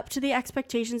living up to the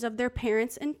expectations of their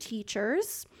parents and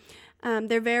teachers.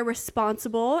 They're very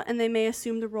responsible, and they may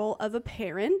assume the role of a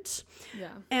parent. Yeah.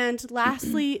 And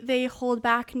lastly, they hold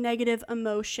back negative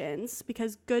emotions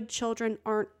because good children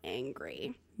aren't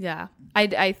angry. Yeah.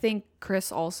 I think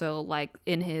Chris also, like,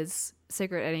 in his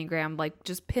Sacred Enneagram, like,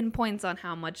 just pinpoints on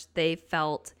how much they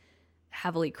felt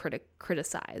heavily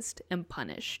criticized and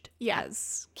punished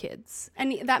as kids.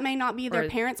 And that may not be their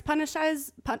parents punished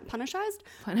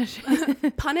Punished.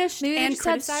 punished Maybe and they just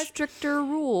had criticized. stricter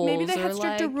rules. Maybe they had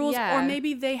stricter like, rules, yeah. or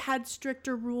maybe they had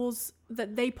stricter rules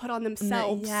that they put on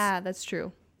themselves. Yeah, that's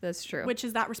true. That's true. Which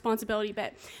is that responsibility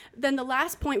bit. Then the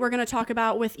last point we're going to talk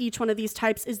about with each one of these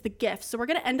types is the gifts. So we're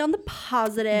going to end on the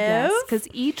positive. Yes, because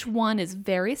each one is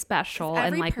very special.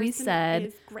 And like we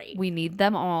said, we need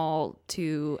them all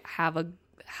to have a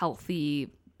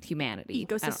healthy humanity.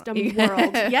 Ecosystem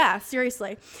world. Yeah,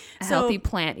 seriously. A healthy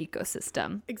plant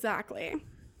ecosystem. Exactly.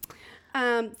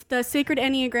 The Sacred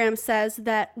Enneagram says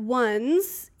that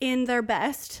ones in their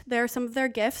best, there are some of their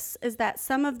gifts, is that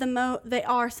they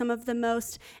are some of the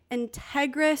most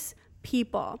integrous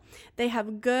people. They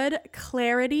have good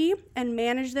clarity and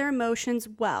manage their emotions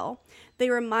well. They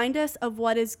remind us of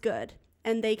what is good,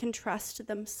 and they can trust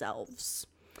themselves.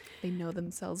 They know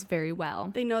themselves very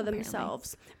well. They know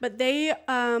themselves. But they,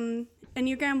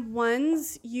 Enneagram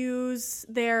 1s use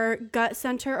their gut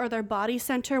center or their body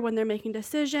center when they're making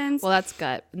decisions. Well, that's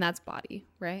gut, and that's body,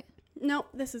 right? No,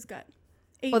 this is gut.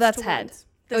 Oh, that's head. Sorry.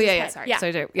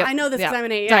 Yep. I know this because I'm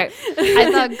an 8. Sorry.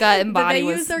 I thought gut and body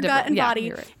was they use their different. gut and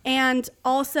body. Right. And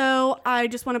also, I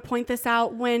just want to point this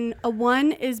out. When a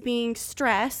 1 is being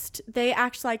stressed, they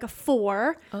act like a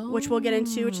 4, which we'll get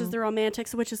into, which is the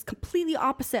romantics, which is completely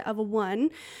opposite of a 1.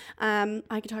 I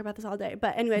could talk about this all day.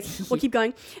 But anyways, we'll keep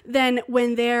going. Then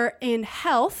when they're in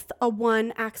health, a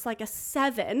 1 acts like a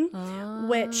 7,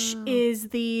 which is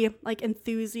the like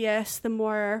enthusiast, the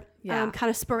more... kind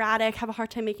of sporadic, have a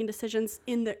hard time making decisions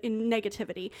in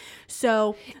negativity.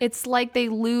 So it's like they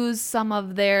lose some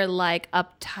of their like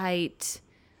uptight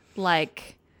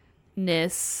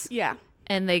likeness. Yeah.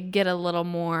 And they get a little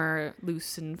more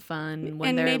loose and fun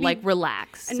when they're like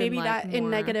relaxed. And maybe like, that more, in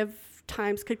negative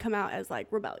times could come out as like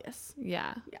rebellious.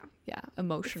 Yeah.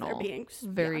 Emotional.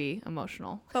 Very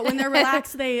emotional. But when they're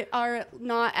relaxed, they are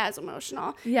not as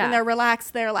emotional. Yeah. When they're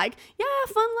relaxed, they're like, yeah,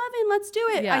 fun loving, let's do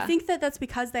it. Yeah. I think that's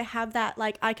because they have that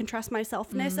like I can trust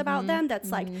myselfness about them.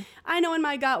 That's like, I know in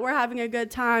my gut we're having a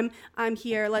good time. I'm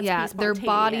here. Let's be spontaneous. Their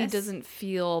body doesn't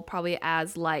feel probably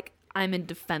as like I'm in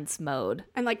defense mode.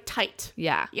 And like tight.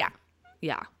 Yeah.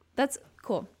 That's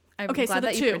cool. I'm glad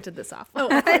that you printed this off. Oh,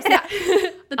 of course, yeah.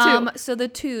 The 2. So the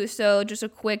 2. So just a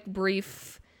quick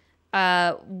brief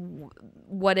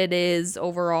what it is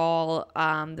overall.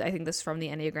 I think this is from the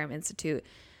Enneagram Institute.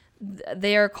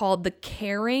 They are called the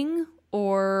caring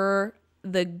or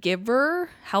the giver,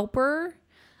 helper.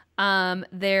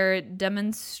 They're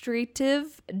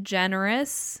demonstrative,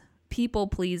 generous,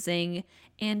 people-pleasing,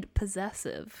 and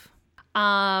possessive.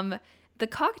 The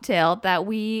cocktail that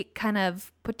we kind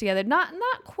of put together, not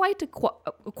quite a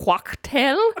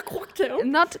cocktail. A cocktail?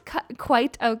 Not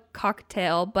quite a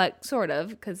cocktail, but sort of,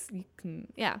 because you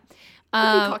can, yeah. We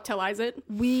can cocktailize it.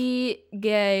 We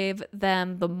gave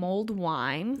them the mulled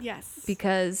wine. Yes.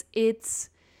 Because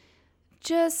it's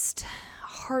just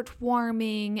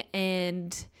heartwarming,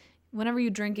 and whenever you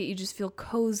drink it, you just feel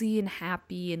cozy and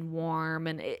happy and warm,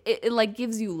 and it like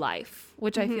gives you life,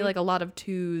 which I feel like a lot of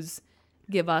 2s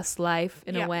give us life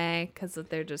in a way, because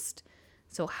they're just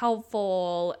so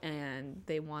helpful and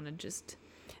they want to just...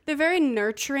 They're very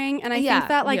nurturing, and I think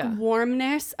that like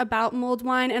warmness about mulled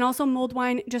wine, and also mulled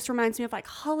wine just reminds me of like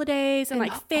holidays and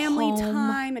like family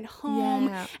time and home.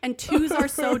 Yeah. And 2s are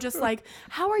so just like,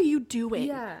 how are you doing?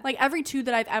 Yeah. Like every 2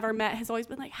 that I've ever met has always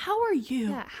been like, how are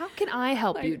you? Yeah, how can I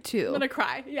help you too? I'm gonna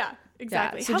cry. Yeah,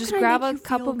 exactly. Yeah. So how just can I grab make a you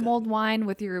cup feel of good? mulled wine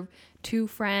with your 2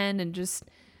 friend and just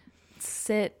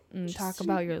sit and Just talk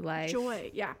about your life.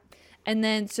 Joy, yeah. And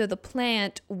then, so the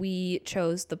plant, we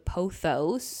chose the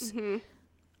pothos.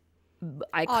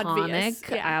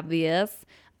 Iconic, obvious,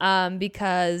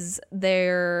 because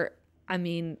they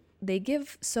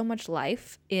give so much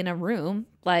life in a room.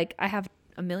 Like, I have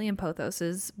a million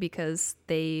pothoses because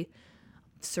they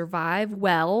survive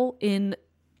well in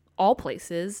all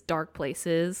places, dark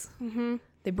places,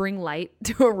 they bring light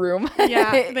to a room.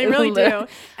 Yeah, they really do.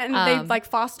 And they like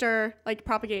foster, like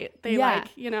propagate. They like,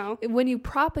 you know. When you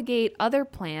propagate other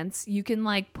plants, you can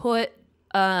like put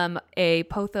a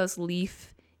pothos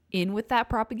leaf in with that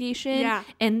propagation. Yeah.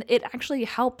 And it actually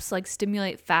helps like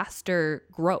stimulate faster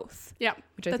growth. Yeah.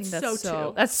 Which I think that's so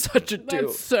true. That's such a do.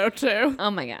 That's so true. Oh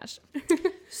my gosh.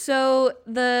 So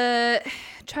the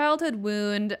childhood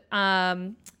wound,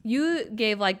 you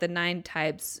gave like the 9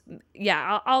 types.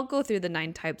 Yeah, I'll go through the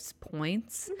 9 types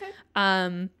points. Okay.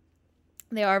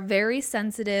 They are very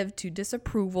sensitive to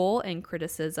disapproval and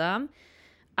criticism.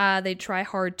 They try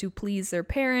hard to please their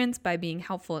parents by being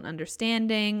helpful and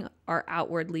understanding, are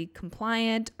outwardly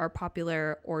compliant, are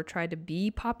popular or try to be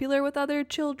popular with other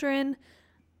children.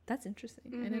 That's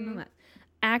interesting. I didn't know that.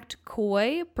 Act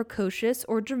coy, precocious,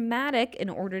 or dramatic in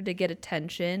order to get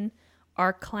attention,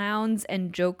 are clowns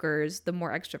and jokers, the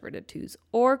more extroverted twos,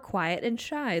 or quiet and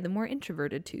shy, the more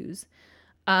introverted twos.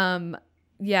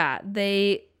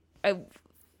 They,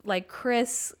 like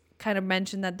Chris kind of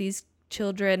mentioned that these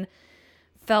children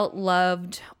felt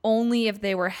loved only if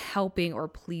they were helping or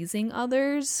pleasing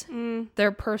others.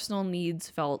 Their personal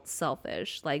needs felt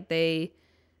selfish. Like they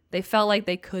felt like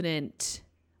they couldn't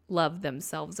love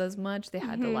themselves as much. They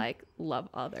had to like love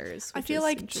others. I feel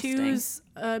like 2s,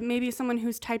 maybe someone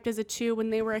who's typed as a 2, when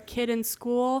they were a kid in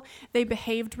school, they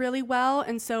behaved really well.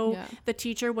 And so the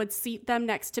teacher would seat them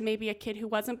next to maybe a kid who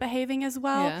wasn't behaving as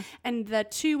well. Yeah. And the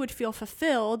 2 would feel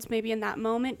fulfilled maybe in that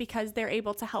moment because they're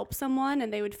able to help someone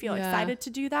and they would feel excited to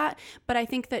do that. But I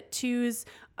think that 2s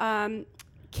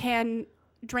can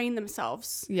drain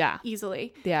themselves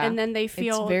easily. Yeah. And then they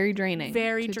feel it's very draining.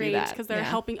 Very drained because they're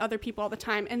helping other people all the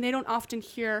time. And they don't often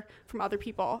hear from other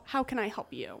people, how can I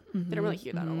help you? They don't really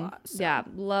hear that a lot. So. Yeah.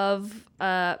 Love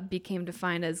became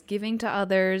defined as giving to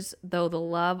others, though the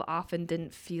love often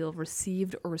didn't feel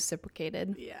received or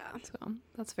reciprocated. Yeah. So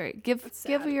that's very give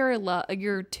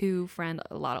your 2 friend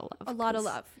a lot of love. A lot of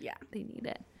love. Yeah. They need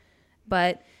it.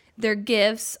 But their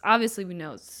gifts, obviously we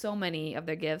know so many of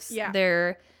their gifts. Yeah.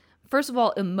 They're first of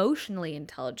all, emotionally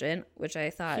intelligent, which I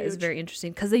thought is very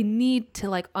interesting because they need to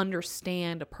like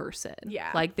understand a person.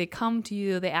 Yeah. Like they come to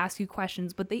you, they ask you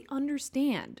questions, but they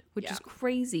understand, which is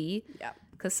crazy. Yeah.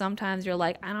 Because sometimes you're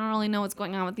like, I don't really know what's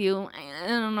going on with you. I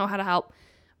don't know how to help.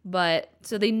 But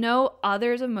so they know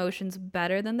others' emotions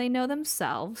better than they know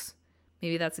themselves.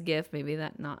 Maybe that's a gift. Maybe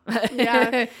that not.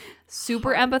 Yeah.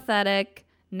 Super empathetic,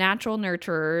 natural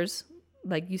nurturers,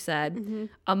 like you said,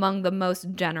 among the most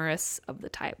generous of the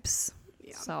types.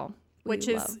 Yeah. So, which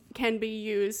can be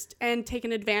used and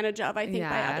taken advantage of, I think,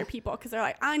 by other people because they're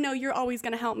like, I know you're always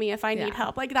going to help me if I need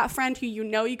help. Like that friend who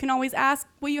you can always ask,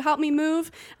 will you help me move?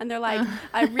 And they're like,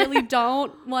 I really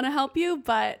don't want to help you,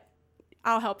 but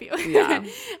I'll help you. Yeah.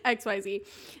 XYZ.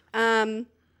 And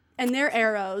they're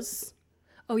arrows.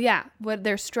 Oh yeah, what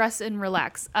they're stress and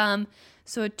relax.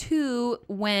 So a 2,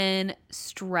 when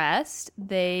stressed,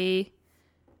 they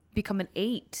become an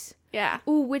 8. Yeah.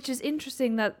 Ooh, which is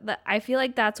interesting that I feel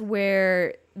like that's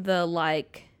where the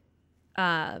like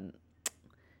kind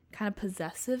of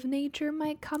possessive nature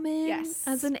might come in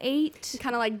as an 8.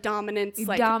 Kind of like dominance,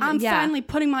 like I'm finally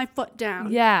putting my foot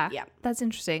down. Yeah. Yeah. That's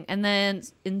interesting. And then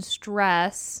in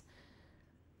stress,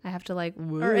 I have to like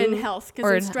or in health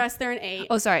because in stress they're an 8.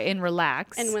 Oh, sorry, in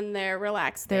relax. And when they're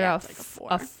relaxed, they're a 4.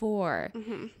 A 4,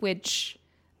 which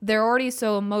they're already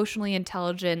so emotionally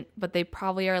intelligent, but they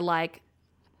probably are like,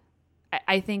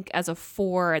 I think as a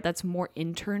 4, that's more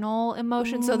internal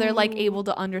emotion. Ooh. So they're like able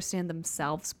to understand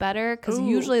themselves better because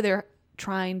usually they're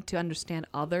trying to understand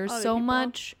others so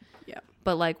much. Yeah.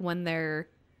 But like when they're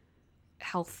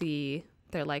healthy,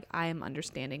 they're like, I am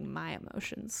understanding my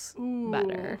emotions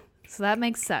better. So that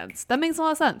makes sense. That makes a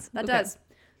lot of sense. That does.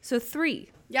 So 3.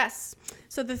 Yes.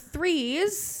 So the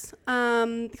 3s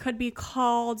could be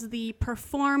called the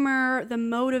performer, the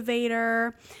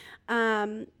motivator.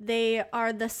 They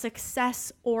are the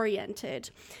success-oriented.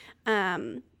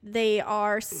 They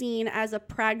are seen as a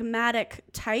pragmatic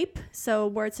type. So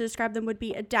words to describe them would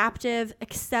be adaptive,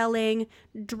 excelling,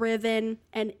 driven,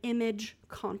 and image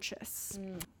conscious.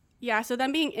 Yeah, so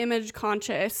them being image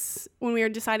conscious, when we were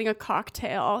deciding a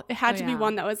cocktail, it had to be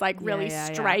one that was like really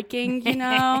striking, you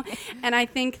know? And I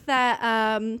think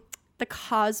that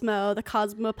the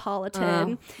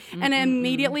Cosmopolitan. And it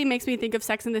immediately makes me think of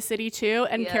Sex and the City too,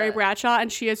 and Carrie Bradshaw,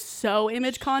 and she is so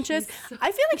image conscious.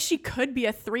 I feel like she could be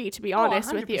a 3, to be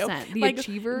honest with you. The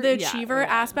achiever. The achiever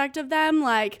aspect of them,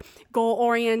 like goal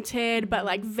oriented, but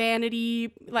like vanity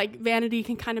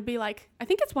can kind of be like, I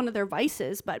think it's one of their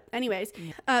vices, but anyways.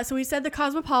 So we said the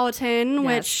Cosmopolitan,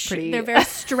 which they're very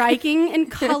striking in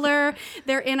color.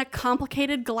 They're in a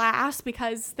complicated glass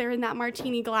because they're in that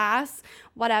martini glass,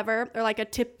 whatever, or like a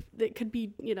tip that could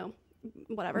be,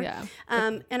 whatever. Yeah.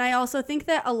 And I also think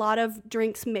that a lot of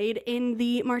drinks made in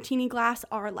the martini glass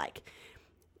are like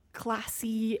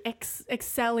classy,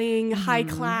 excelling, high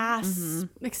class,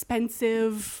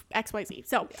 expensive, XYZ.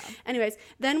 So anyways,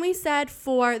 then we said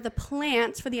for the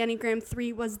plant for the Enneagram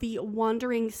 3 was the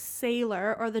wandering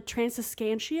sailor, or the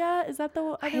Transescantia. Is that the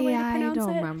other way to pronounce it? I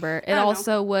don't remember. It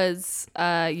also was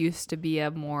used to be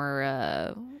a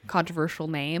more controversial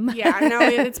name. Yeah, now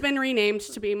it's been renamed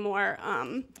to be more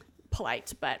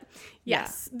polite, but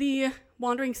yes, the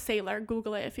wandering sailor.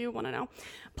 Google it if you want to know.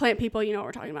 Plant people, you know what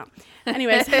we're talking about.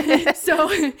 Anyways, so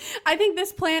I think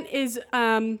this plant is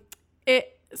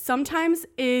it sometimes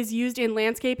is used in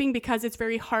landscaping because it's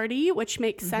very hardy, which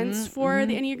makes sense for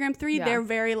the Enneagram 3. They're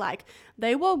very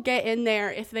they will get in there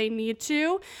if they need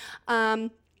to.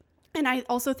 And I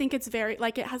also think it's very,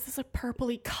 it has this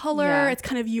purpley color. Yeah. It's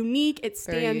kind of unique. It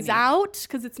stands out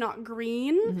because it's not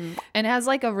green. And it has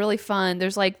a really fun,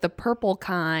 there's the purple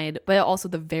kind, but also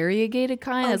the variegated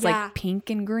kind is pink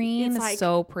and green. It's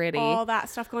so pretty. All that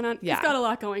stuff going on. Yeah. It's got a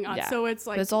lot going on. Yeah. So it's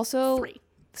but it's also 3.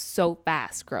 So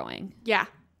fast growing. Yeah.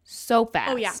 So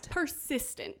fast. Oh, yeah.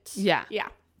 Persistent. Yeah. Yeah.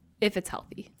 If it's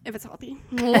healthy.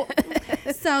 Well,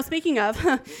 so speaking of,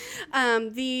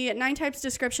 the 9 types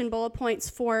description bullet points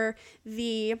for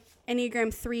the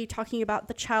Enneagram 3 talking about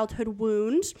the childhood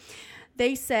wound.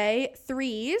 They say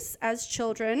 3s as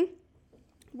children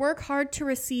work hard to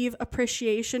receive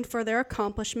appreciation for their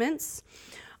accomplishments,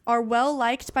 are well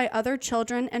liked by other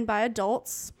children and by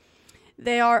adults.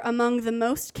 They are among the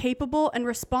most capable and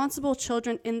responsible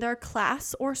children in their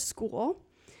class or school.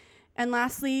 And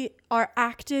lastly, are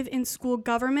active in school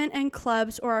government and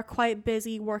clubs, or are quite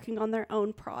busy working on their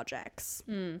own projects.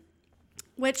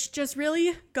 Which just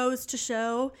really goes to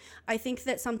show, I think,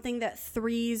 that something that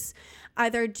 3s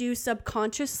either do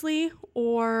subconsciously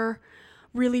or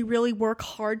really, really work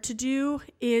hard to do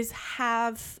is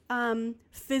have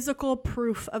physical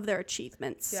proof of their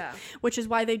achievements. Yeah. Which is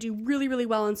why they do really, really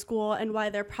well in school, and why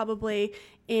they're probably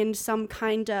in some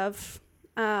kind of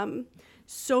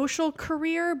social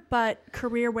career, but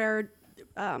career where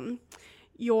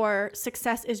your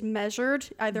success is measured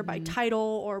either by title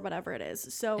or whatever it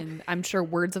is. So, and I'm sure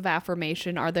words of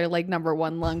affirmation are their number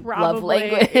one love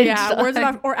language. Yeah, words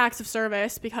of or acts of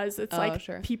service, because it's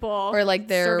people or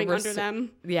they're serving under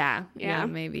them. Yeah,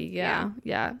 maybe. Yeah.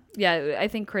 I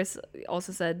think Chris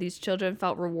also said these children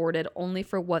felt rewarded only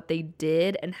for what they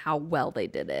did and how well they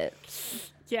did it.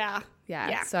 Yeah.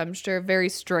 So I'm sure very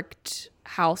strict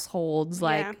households,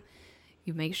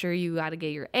 you make sure you got to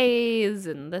get your A's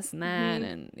and this and that.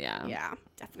 And yeah,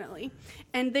 definitely.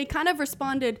 And they kind of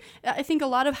responded. I think a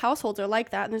lot of households are like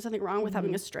that, and there's nothing wrong with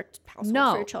having a strict household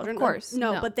for your children. Of course.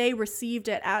 No, but they received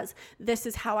it as, this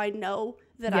is how I know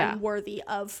that I'm worthy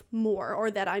of more, or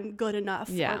that I'm good enough,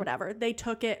 or whatever. They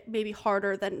took it maybe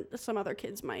harder than some other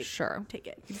kids might take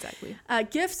it. Exactly.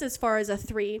 Gifts, as far as a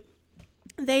 3,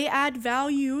 they add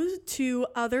value to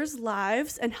others'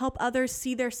 lives and help others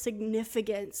see their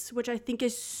significance, which I think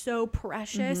is so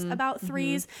precious about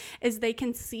 3s, is they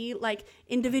can see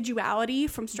individuality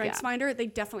from StrengthsFinder. They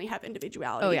definitely have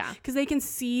individuality. Oh, yeah. Because they can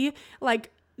see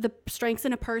the strengths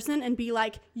in a person and be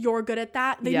you're good at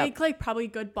that. They make probably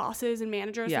good bosses and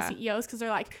managers and CEOs, because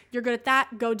they're you're good at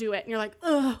that, go do it. And you're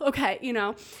oh, okay,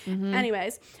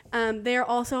 Anyways, they're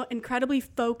also incredibly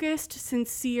focused,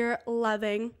 sincere,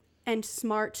 loving, and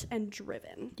smart and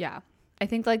driven. Yeah. I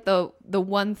think the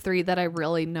one 3 that I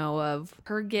really know of,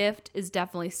 her gift is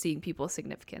definitely seeing people's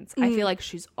significance. I feel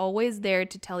she's always there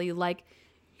to tell you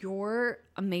you're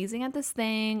amazing at this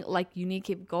thing, you need to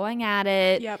keep going at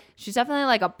it. Yep. She's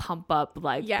definitely a pump up,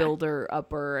 builder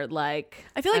upper,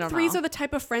 I feel 3s are the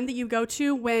type of friend that you go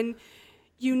to when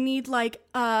you need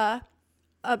a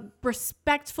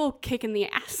respectful kick in the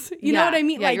ass. You know what I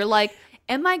mean? Yeah, you're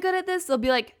am I good at this? They'll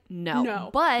be no.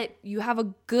 But you have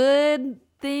a good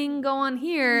thing going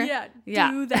here.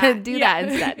 Yeah. Do that. Do that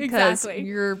instead. Because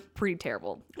you're pretty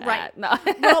terrible. Right. No.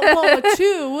 well, a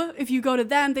 2, if you go to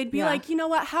them, they'd be you know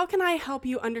what? How can I help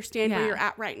you understand where you're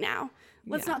at right now?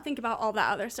 Let's not think about all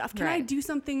that other stuff. Can I do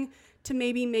something to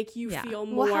maybe make you feel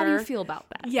more. Well, how do you feel about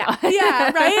that? Yeah.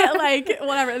 Yeah. Right. Like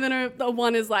whatever. And then the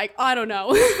one is like, I don't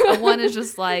know. The one is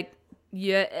just like,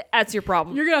 yeah, that's your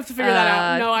problem. You're gonna have to figure that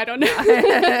out. No, I don't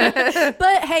know.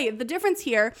 But hey, the difference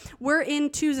here, we're in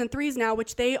 2s and 3s now,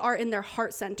 which they are in their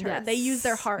heart center. Yes. They use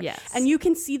their heart. Yes. And you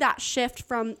can see that shift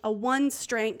from a 1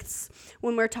 strengths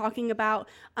when we're talking about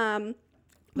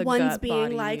The ones gut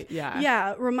being body,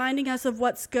 like reminding us of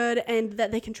what's good and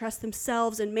that they can trust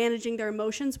themselves and managing their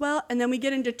emotions well. And then we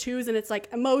get into 2s and it's like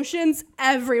emotions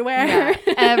everywhere.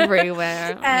 Yeah,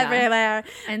 everywhere. Everywhere.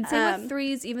 And same with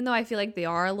 3s, even though I feel like they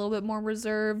are a little bit more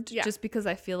reserved, just because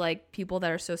I feel like people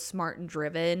that are so smart and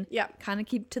driven kind of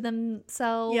keep to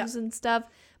themselves and stuff.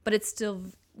 But it's still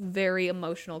very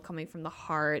emotional coming from the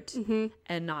heart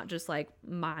and not just like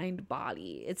mind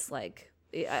body. It's like,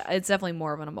 it's definitely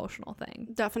more of an emotional thing.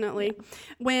 Definitely.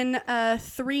 When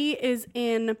 3 is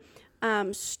in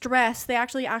stress, they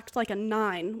actually act like a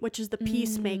 9, which is the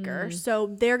peacemaker. So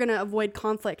they're going to avoid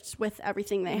conflict with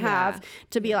everything they have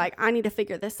to be like, I need to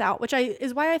figure this out, which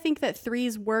is why I think that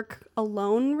 3s work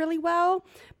alone really well,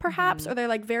 perhaps, or they're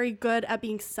like very good at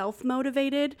being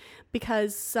self-motivated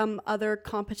because some other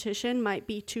competition might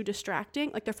be too distracting.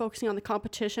 Like they're focusing on the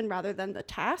competition rather than the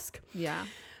task. Yeah.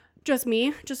 Just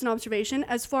an observation.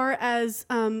 As far as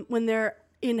when they're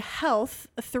in health,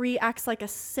 a 3 acts like a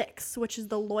 6, which is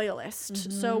the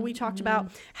loyalist. So we talked about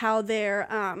how they're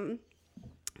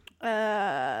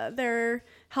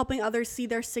helping others see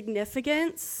their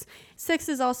significance.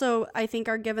 6s also, I think,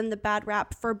 are given the bad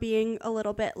rap for being a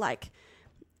little bit like,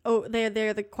 oh,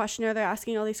 they're the questioner. They're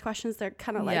asking all these questions. They're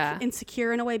kind of like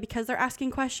insecure in a way because they're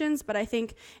asking questions. But I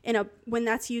think when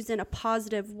that's used in a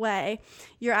positive way,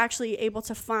 you're actually able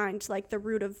to find like the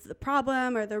root of the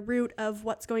problem or the root of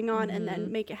what's going on and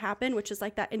then make it happen, which is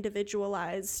like that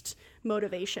individualized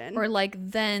motivation. Or like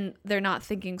then they're not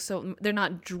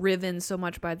driven so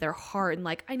much by their heart and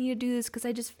like, I need to do this because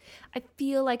I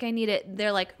feel like I need it.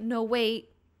 They're like, no, wait.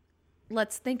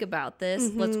 Let's think about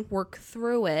this. Let's work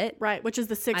through it. Right, which is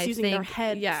the 6 using their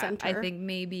head center. I think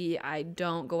maybe I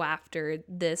don't go after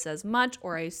this as much,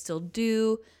 or I still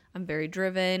do. I'm very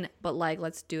driven, but like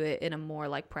let's do it in a more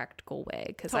like practical way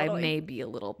because I may be a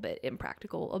little bit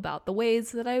impractical about the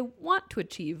ways that I want to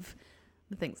achieve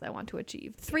the things I want to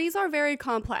achieve. 3s are very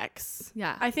complex.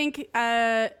 Yeah. I think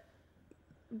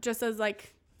just as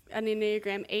like an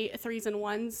Enneagram 8, 3s and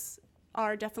 1s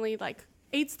are definitely like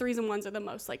 8s, 3s, and 1s are the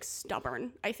most like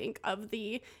stubborn, I think, of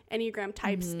the Enneagram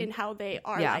types in how they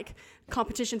are like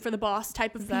competition for the boss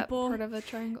type of people. That part of a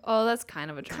triangle? Oh, that's kind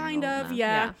of a triangle. Kind of,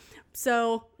 yeah.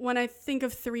 So when I think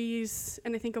of 3s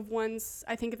and I think of 1s,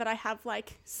 I think that I have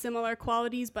like similar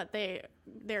qualities, but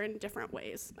they're in different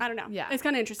ways. I don't know. Yeah, it's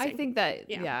kind of interesting. I think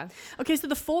that Okay, so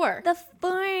the 4. The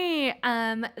 4,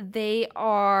 they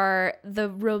are the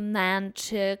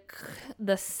romantic,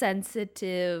 the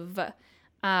sensitive,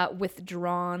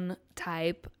 withdrawn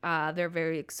type. They're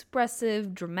very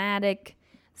expressive, dramatic,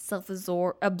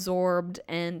 self-absorbed,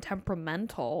 and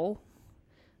temperamental.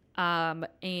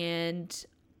 And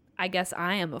I guess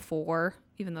I am a 4,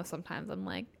 even though sometimes I'm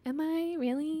like, am I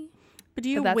really? But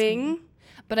do you wing? Me.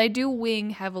 But I do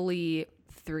wing heavily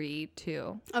 3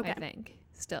 too. Okay. I think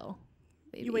still.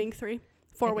 Maybe. You wing 3?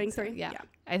 4 wing 3? So, yeah.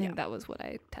 I think that was what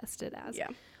I tested as. Yeah.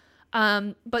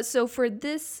 But so for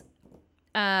this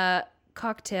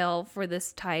cocktail for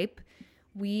this type,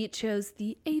 we chose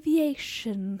the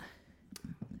aviation.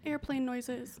 Airplane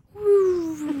noises.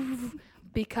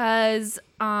 Because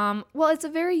well, it's a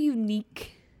very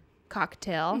unique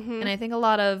cocktail, and I think a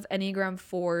lot of Enneagram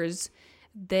 4s,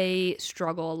 they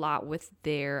struggle a lot with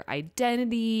their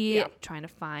identity, trying to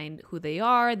find who they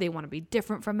are. They want to be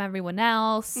different from everyone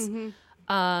else.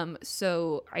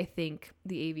 So I think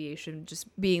the aviation, just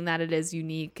being that it is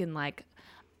unique and like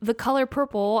the color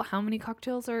purple, how many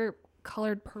cocktails are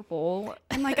colored purple?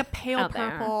 And like a pale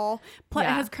purple. It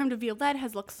has creme de violette,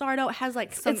 has Luxardo, it has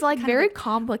like some it's like very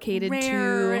complicated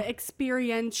rare, too.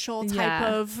 Experiential type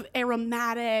of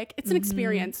aromatic. It's an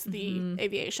experience, the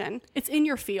aviation. It's in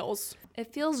your feels.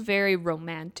 It feels very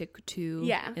romantic too,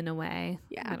 in a way.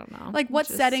 Yeah. I don't know. Like what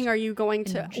setting are you going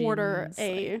to order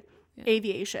a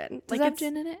aviation? Does like it have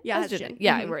gin in it? Yeah, it has gin.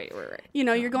 Yeah, right. You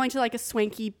know, you're going to like a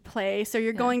swanky place, or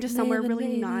you're going to somewhere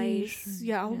really nice.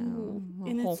 Yeah.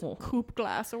 In its coupe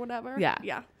glass or whatever.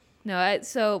 Yeah. No,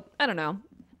 so I don't know.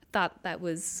 I thought that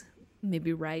was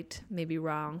maybe right, maybe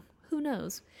wrong. Who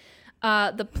knows?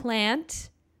 The plant,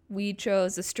 we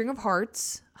chose a string of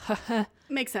hearts.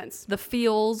 Makes sense. The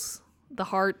feels, the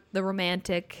heart, the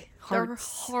romantic hearts.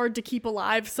 They're hard to keep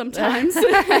alive sometimes.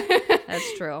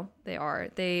 That's true. They are.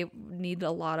 They need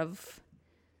a lot of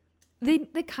they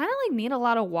kind of like need a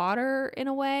lot of water in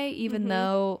a way, even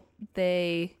though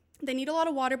they need a lot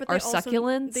of water, but are they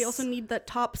succulents. also need the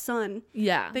top sun.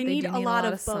 Yeah, They need do a lot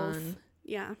of both. sun,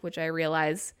 Yeah. which I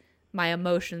realize my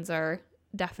emotions are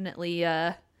definitely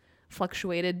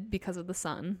fluctuated because of the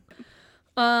sun.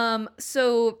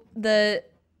 So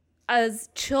as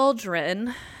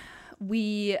children,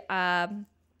 we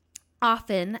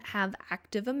often have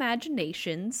active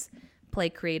imaginations, play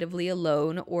creatively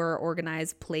alone, or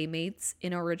organize playmates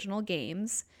in original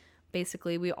games.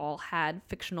 Basically, we all had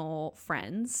fictional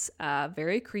friends,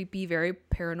 very creepy, very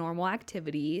paranormal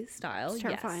activity style. It's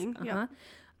terrifying. Yes.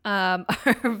 Are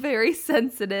very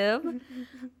sensitive,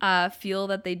 feel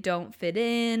that they don't fit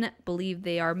in, believe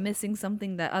they are missing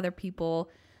something that other people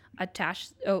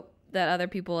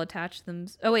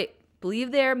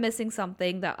believe they're missing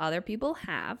something that other people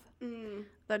have.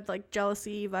 That like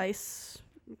jealousy, vice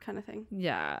kind of thing.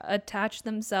 Yeah, attach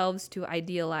themselves to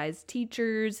idealized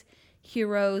teachers,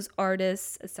 heroes,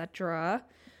 artists, etc.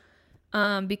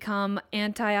 Become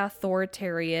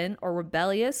anti-authoritarian or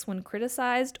rebellious when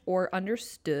criticized or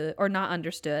not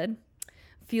understood.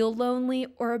 Feel lonely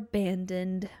or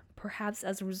abandoned, perhaps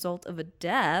as a result of a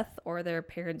death or their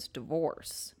parents'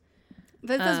 divorce.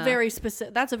 That's very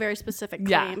specific. That's a very specific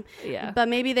claim. Yeah. But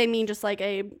maybe they mean just like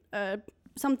a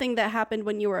something that happened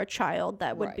when you were a child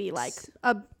that would be like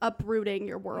uprooting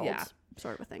your world,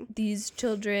 sort of a thing. These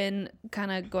children,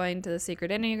 kind of going to the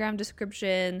Sacred Enneagram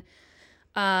description,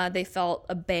 they felt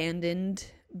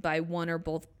abandoned by one or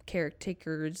both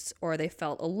caretakers, or they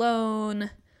felt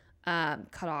alone,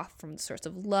 cut off from the source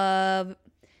of love.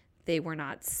 They were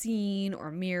not seen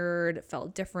or mirrored,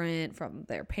 felt different from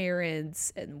their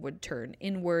parents, and would turn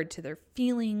inward to their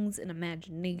feelings and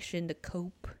imagination to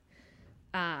cope.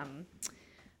 I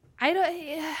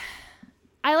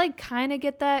like kind of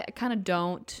get that. I kind of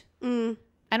don't.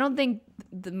 I don't think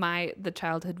the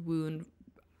childhood wound,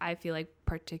 I feel like,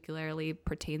 particularly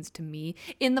pertains to me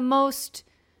in the most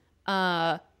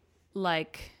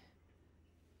like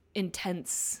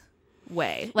intense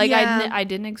way. Like I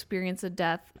didn't experience a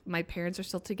death. My parents are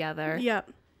still together. Yep.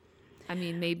 I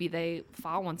mean, maybe they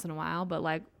fought once in a while, but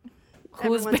like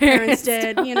Everyone's parents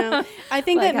did, you know. I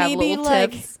think Like, that have maybe little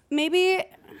like tips. maybe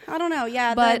I don't know.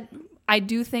 Yeah, but I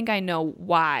do think I know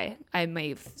why I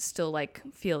may still like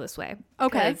feel this way.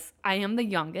 Okay. 'Cause I am the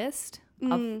youngest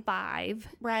of 5.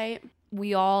 right.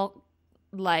 We all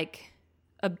like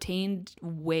obtained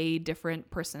way different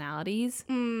personalities.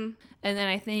 And then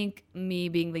I think me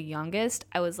being the youngest,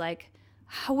 I was like,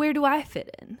 where do I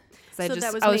fit in? 'Cause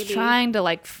I was trying to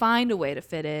like find a way to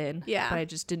fit in. Yeah. But I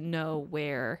just didn't know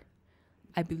where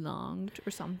I belonged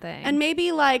or something. And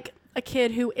maybe like a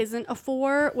kid who isn't a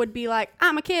 4 would be like,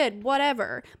 I'm a kid,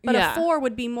 whatever. But a 4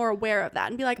 would be more aware of that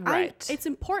and be like, Right. it's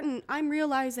important. I'm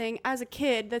realizing as a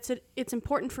kid it's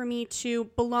important for me to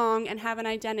belong and have an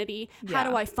identity. How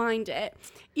do I find it?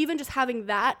 Even just having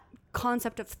that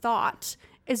concept of thought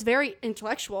is very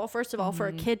intellectual, first of all, for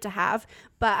a kid to have.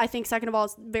 But I think second of all,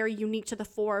 it's very unique to the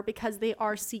 4 because they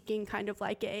are seeking kind of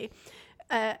like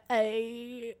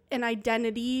an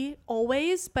identity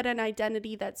always, but an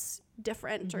identity that's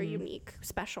different or unique,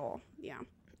 special. Yeah.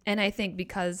 And I think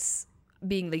because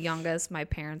being the youngest, my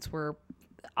parents were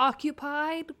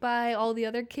occupied by all the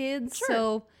other kids. Sure.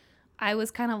 So I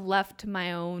was kind of left to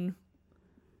my own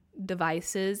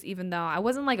devices, even though I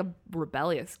wasn't like a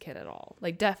rebellious kid at all.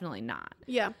 Like, definitely not.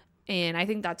 Yeah. And I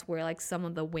think that's where like some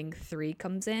of the Wing 3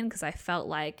 comes in, because I felt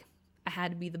like I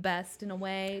had to be the best in a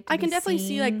way. I can definitely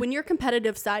see like when your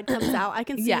competitive side comes out, I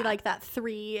can see like that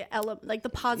 3 like the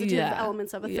positive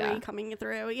elements of a 3 coming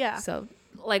through. Yeah. So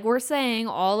like we're saying,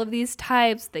 all of these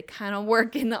types, they kind of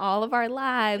work in all of our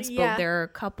lives, but there are a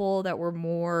couple that we're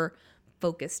more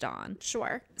focused on.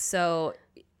 Sure. So,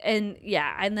 and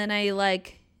then I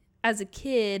like, as a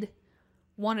kid,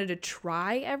 wanted to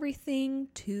try everything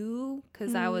too,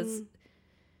 because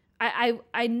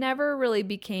I never really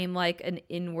became like an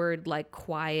inward, like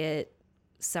quiet,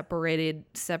 separated.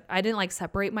 I didn't like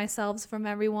separate myself from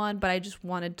everyone, but I just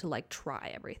wanted to like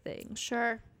try everything.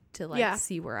 Sure. To like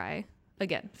see where I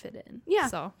again fit in. Yeah.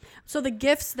 So the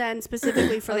gifts then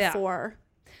specifically for the 4.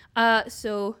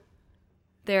 So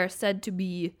they're said to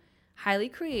be highly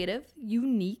creative,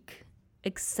 unique,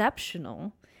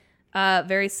 exceptional,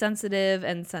 very sensitive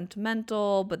and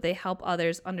sentimental, but they help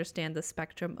others understand the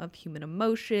spectrum of human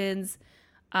emotions.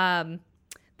 They're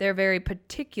very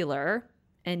particular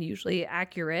and usually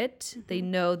accurate. They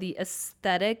know the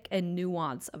aesthetic and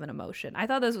nuance of an emotion. I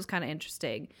thought this was kind of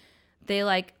interesting. They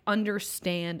like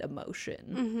understand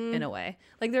emotion in a way.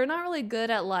 Like, they're not really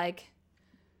good at like,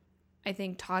 I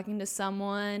think, talking to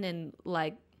someone and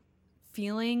like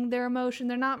feeling their emotion.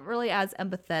 They're not really as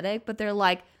empathetic, but they're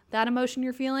like, that emotion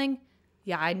you're feeling,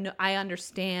 yeah, I know, I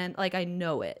understand, like I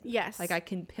know it. Yes. Like I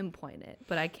can pinpoint it,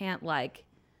 but I can't like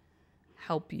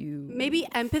help you. Maybe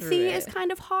empathy is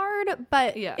kind of hard,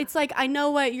 but Yeah. it's like I know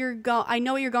what you're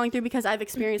going through because I've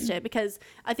experienced it, because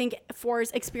I think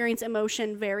fours experience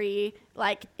emotion very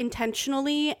like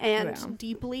intentionally and Yeah.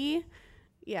 deeply.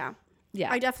 Yeah.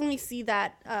 Yeah. I definitely see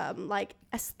that like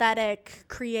aesthetic,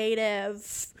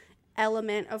 creative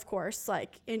element, of course,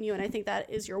 like in you, and I think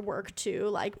that is your work too,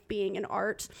 like being in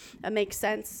art. That makes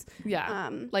sense.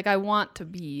 Yeah. Like I want to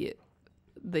be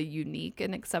the unique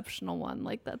and exceptional one.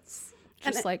 Like that's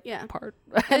just And, like yeah. part.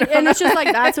 And it's just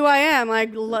like, that's who I am.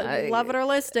 Like, love it or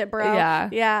list it, bro. Yeah.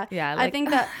 Yeah. Yeah. I Like, think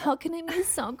that, how can I be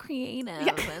so creative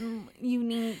and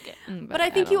unique? but I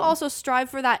think you don't know. also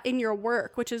strive for that in your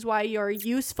work, which is why you're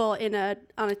useful on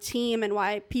a team, and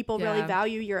why people really Yeah.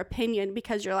 value your opinion,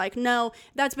 because you're like, no,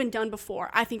 that's been done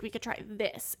before. I think we could try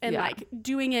this. And Yeah. like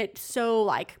doing it so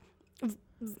like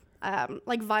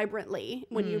vibrantly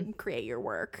when you create your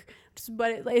work.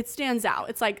 But it stands out.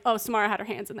 It's like, oh, Samara had her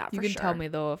hands in that for You can sure. tell me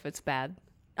though if it's bad.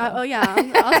 Oh yeah,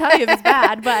 I'll tell you if it's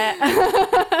bad, but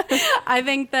I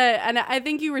think that, and I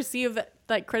think you receive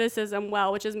like criticism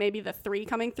well, which is maybe the 3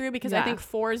 coming through, because I Yeah. think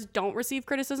 4s don't receive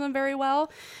criticism very well,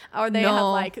 or they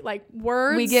No. have like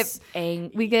words.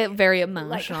 We get very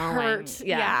emotional. hurt.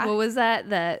 Yeah. Yeah. What was that?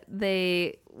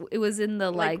 It was in the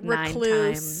like 9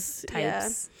 recluse. times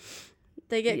types.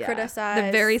 They get Yeah. criticized.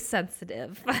 They're very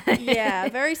sensitive. yeah,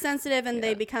 very sensitive, and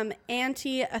they become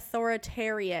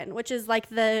anti-authoritarian, which is like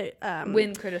the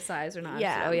When criticized or not.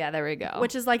 Yeah. Oh yeah, there we go.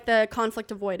 which is like the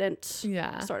conflict avoidant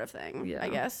yeah, sort of thing. Yeah. I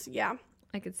guess. Yeah.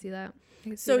 I could see that.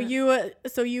 So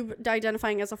you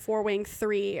identifying as a 4-wing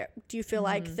 3, do you feel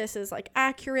like this is like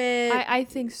accurate? I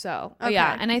think so. Okay.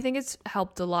 Yeah, and I think it's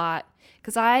helped a lot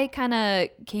because I kind of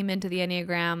came into the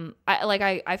Enneagram.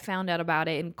 I found out about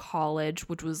it in college,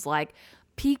 which was like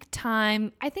peak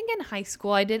time. I think in high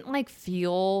school I didn't like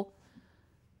feel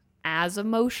as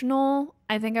emotional.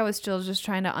 I think I was still just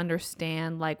trying to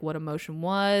understand like what emotion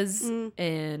was,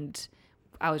 and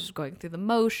I was just going through the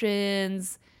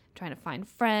motions, trying to find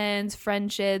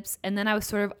friendships, and then I was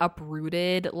sort of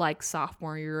uprooted like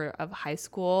sophomore year of high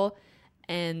school,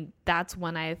 and that's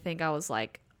when I think I was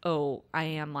like, oh, I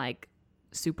am like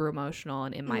super emotional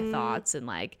and in my thoughts, and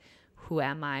like, who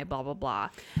am I, blah blah blah.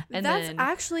 And that's then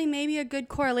actually maybe a good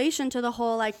correlation to the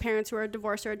whole like parents who are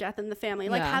divorced or a death in the family,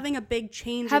 like Yeah. having a big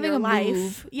change having in your a life.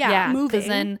 move, Moving. because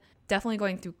then definitely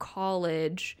going through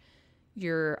college,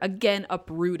 you're again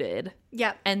uprooted.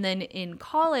 Yep. And then in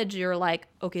college, you're like,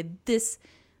 okay,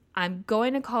 I'm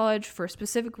going to college for a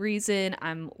specific reason.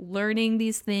 I'm learning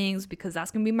these things because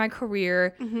that's going to be my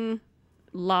career.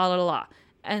 La, la, la.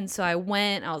 And so I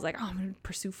was like, oh, I'm going to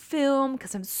pursue film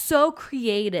because I'm so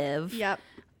creative. Yep.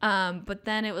 But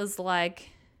then it was like,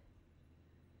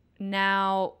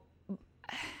 now,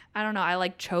 I don't know, I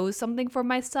like chose something for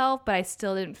myself, but I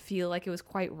still didn't feel like it was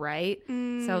quite right.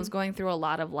 So I was going through a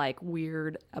lot of like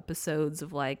weird episodes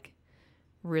of like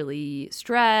really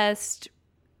stressed,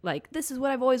 like this is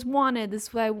what I've always wanted, this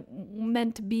is what I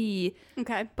meant to be,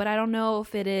 Okay. but I don't know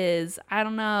if it is. I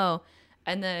don't know.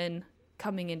 And then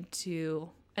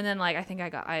like I think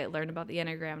I learned about the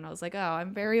Enneagram, and I was like, oh,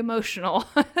 I'm very emotional.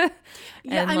 Yeah,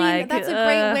 And, I mean, like, that's a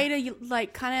great way to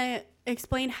like kind of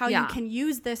explain how Yeah. you can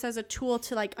use this as a tool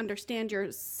to like understand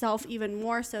yourself even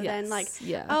more. So then like,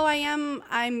 yeah. oh,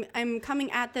 I'm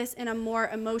coming at this in a more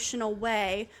emotional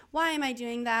way. Why am I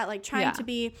doing that? Like trying Yeah. to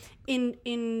be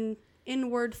in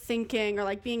inward thinking, or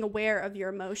like being aware of your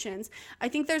emotions. I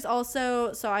think there's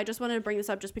also, so I just wanted to bring this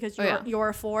up just because you're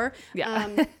a 4.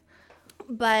 Yeah.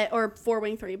 Or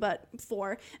 4-wing 3, but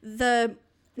 4. The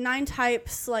 9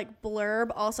 types like blurb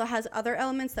also has other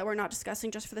elements that we're not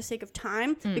discussing just for the sake of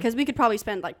time, because we could probably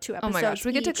spend like 2 episodes. Oh my gosh,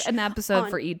 we could take an episode on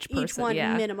for each person. Each one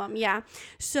yeah. minimum, yeah.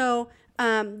 So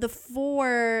the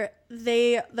 4,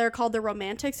 they're called the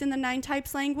romantics in the 9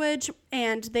 types language,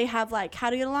 and they have like how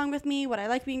to get along with me, what I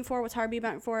like being 4, what's hard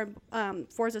being 4,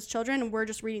 4s as children, and we're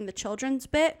just reading the children's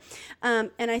bit. And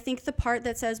I think the part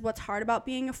that says what's hard about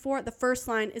being a 4, the first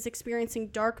line is experiencing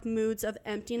dark moods of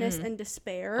emptiness and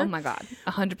despair. Oh my God,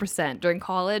 100%. During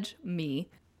college, me.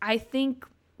 I think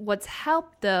what's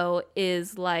helped though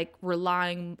is like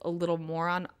relying a little more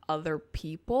on other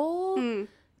people.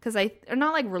 Because or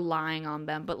not like relying on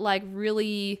them, but like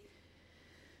really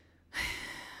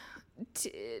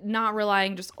not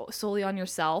relying just solely on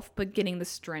yourself, but getting the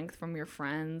strength from your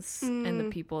friends and the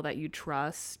people that you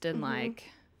trust. And like,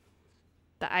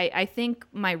 I think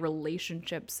my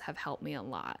relationships have helped me a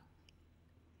lot.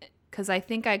 Because I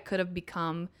think I could have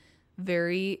become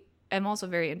very I'm also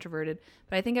very introverted,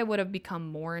 but I think I would have become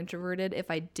more introverted if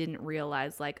I didn't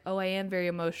realize like, oh, I am very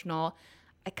emotional.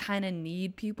 I kind of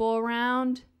need people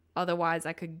around. Otherwise,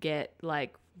 I could get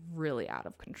like really out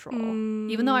of control.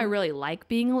 Even though I really like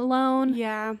being alone,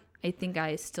 Yeah. I think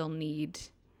I still need.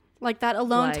 Like that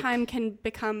alone Like- time can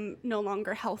become no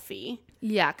longer healthy.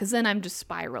 Yeah, because then I'm just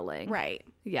spiraling. Right.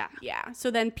 Yeah. Yeah. So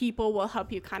then people will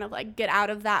help you kind of like get out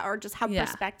of that or just have Yeah.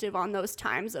 perspective on those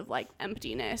times of like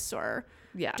emptiness or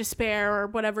Yeah. despair or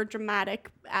whatever dramatic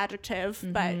adjective.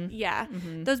 But yeah,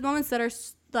 those moments that are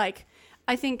like,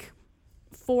 I think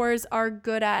fours are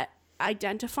good at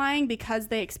identifying because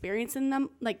they experience them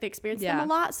Yeah. a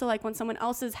lot. So like when someone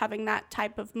else is having that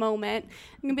type of moment,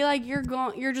 you can be like, you're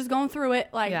just going through it,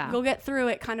 like Yeah. go get through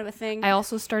it kind of a thing. I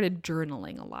also started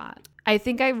journaling a lot. I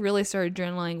think I really started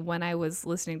journaling when I was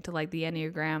listening to like the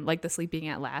Enneagram, like the Sleeping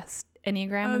at Last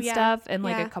Enneagram Oh, and yeah. stuff. And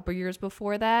like Yeah. a couple years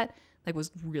before that, like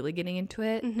was really getting into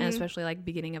it. And especially like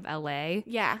beginning of LA.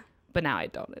 Yeah. But now I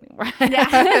don't anymore.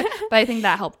 Yeah. But I think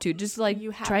that helped too. Just like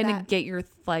You have trying to that. get your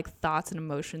like thoughts and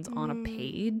emotions on a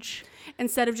page.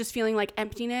 Instead of just feeling like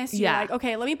emptiness, you're Yeah. like,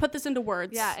 okay, let me put this into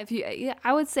words.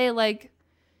 I would say like,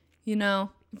 you know,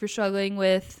 if you're struggling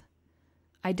with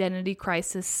identity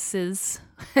crises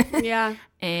Yeah.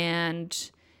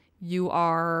 and you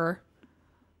are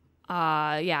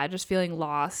just feeling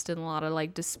lost and a lot of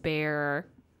like despair,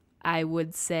 I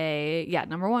would say,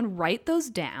 number one, write those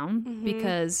down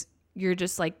because you're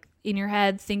just like in your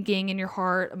head thinking, in your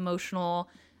heart, emotional.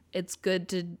 It's good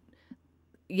to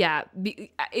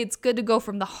it's good to go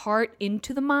from the heart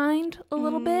into the mind a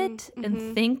little bit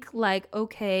and think like,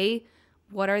 okay,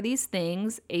 what are these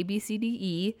things? A, B, C, D,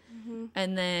 E.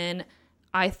 And then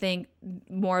I think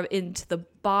more into the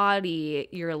body,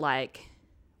 you're like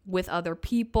with other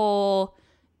people,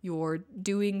 you're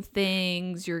doing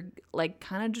things, you're like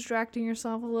kind of distracting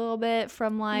yourself a little bit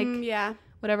from like Yeah.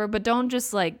 whatever, but don't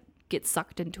just like get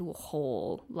sucked into a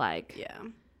hole. Like Yeah.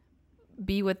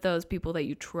 be with those people that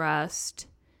you trust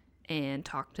and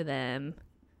talk to them.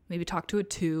 Maybe talk to a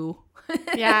 2.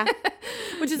 Yeah.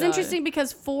 Which is No. interesting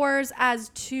because fours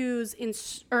act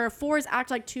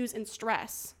like 2s in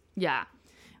stress. Yeah.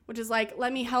 Which is like,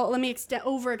 let me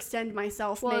overextend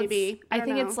myself maybe. I don't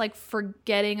think know. it's like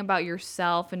forgetting about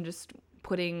yourself and just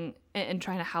putting and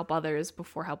trying to help others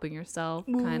before helping yourself.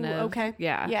 Kind of. okay.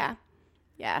 Yeah. Yeah.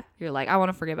 Yeah. You're like, I want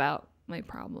to forget about my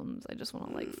problems. I just want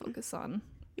to like focus on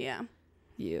Yeah.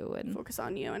 you and Focus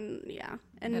on you and I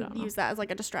and don't know. use that as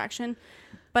like a distraction.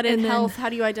 But in And then- health, how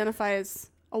do you identify as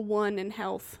a 1 in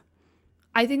health?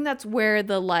 I think that's where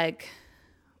the like,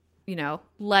 you know,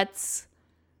 let's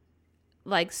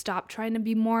like stop trying to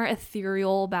be more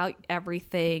ethereal about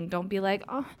everything. Don't be like,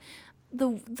 oh,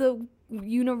 the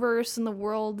universe and the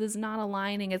world is not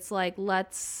aligning. It's like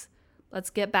let's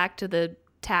get back to the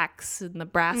tacks and the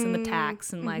brass and the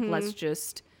tacks and like let's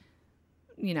just,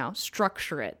 you know,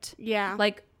 structure it. Yeah.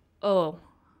 Like, oh,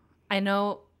 I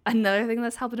know another thing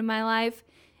that's helped in my life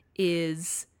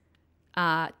is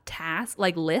tasks,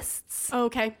 like lists.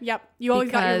 Okay. Yep. You always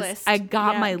got your Because list. I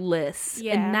got Yeah. my lists,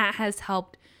 Yeah. and that has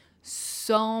helped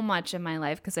so much in my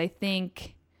life because I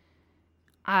think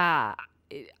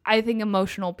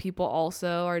emotional people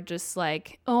also are just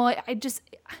like, oh,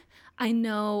 I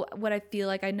know what I feel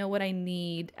like, I know what I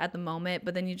need at the moment,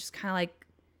 but then you just kind of like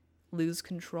lose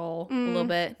control a little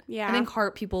bit. yeah. I think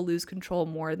heart people lose control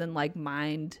more than like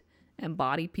mind and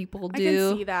body people I do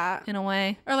can see that. in a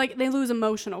way. Or like they lose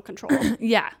emotional control.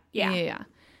 Yeah. Yeah. Yeah.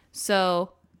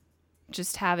 So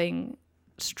just having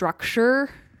structure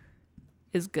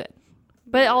is good.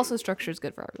 But also structure is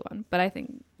good for everyone. But I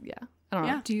think, I don't know.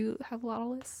 Yeah. Do you have a lot of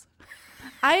lists?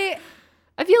 I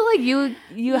feel like you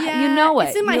know it.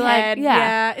 It's in my You're like, head.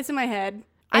 yeah, it's in my head.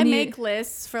 I And you- make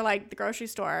lists for like the grocery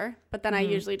store, but then I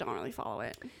usually don't really follow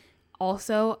it.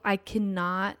 Also, I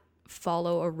cannot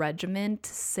follow a regimen to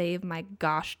save my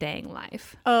gosh dang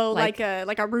life. Oh, like a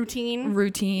routine.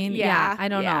 Routine. Yeah, Yeah. I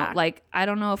don't yeah. know. Like, I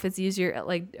don't know if it's easier.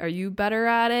 Like, are you better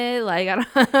at it? Like, I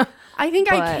don't I think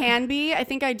I But- can be. I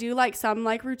think I do like some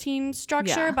like routine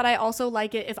structure, Yeah. but I also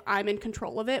like it if I'm in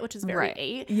control of it, which is very Right.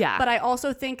 8. Yeah. But I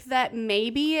also think that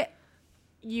maybe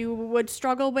you would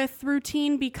struggle with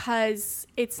routine because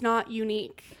it's not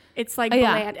unique. It's like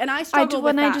Yeah. bland. And I struggle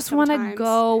with that I just want to sometimes.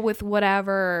 go with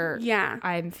whatever Yeah.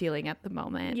 I'm feeling at the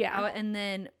moment. Yeah. And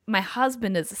then my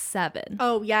husband is a 7.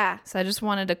 Oh, yeah. So I just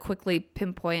wanted to quickly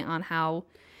pinpoint on how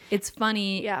it's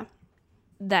funny Yeah.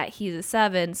 that he's a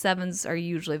 7. 7s are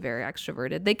usually very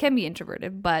extroverted. They can be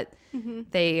introverted, but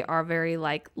they are very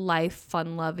like life,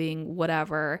 fun loving,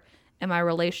 whatever. And my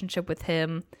relationship with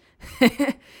him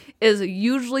is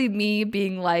usually me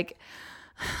being like,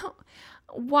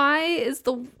 why is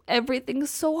everything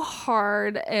so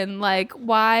hard, and like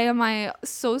why am I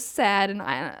so sad, and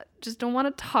I just don't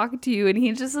want to talk to you, and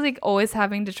he's just like always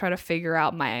having to try to figure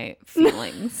out my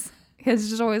feelings.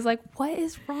 He's just always like, what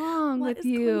is wrong with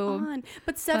you? Going on?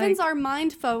 But sevens Like, are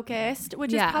mind focused, which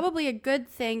is Yeah. probably a good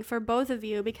thing for both of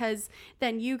you, because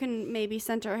then you can maybe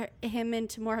center him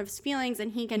into more of his feelings,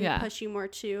 and he can Yeah. push you more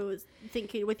to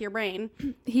thinking with your brain. he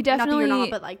Not that definitely you're not,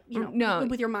 but like, you know, no,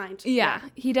 with your mind. yeah,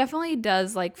 he definitely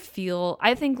does like feel.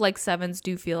 I think like sevens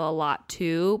do feel a lot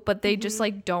too, but they just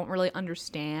like don't really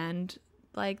understand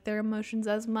like their emotions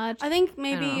as much. I think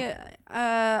maybe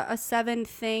a seven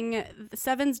thing.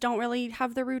 Sevens don't really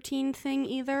have the routine thing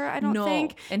either. I don't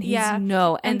think. And he's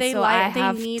no, and they so I like they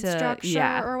have need to, structure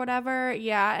yeah. or whatever.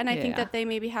 Yeah, and I think Yeah. that they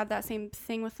maybe have that same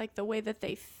thing with like the way that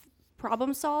they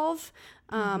problem solve,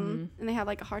 and they have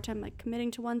like a hard time like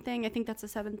committing to one thing. I think that's a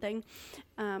seven thing.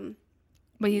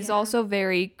 But he's Yeah. also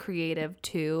very creative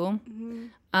too. Mm-hmm.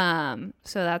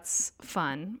 So that's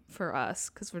fun for us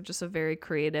because we're just a very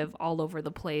creative, all over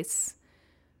the place,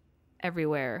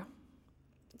 everywhere.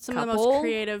 Some of the Couple. most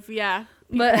creative, people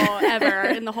But- ever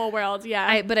in the whole world.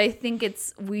 Yeah. But I think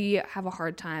we have a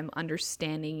hard time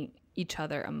understanding each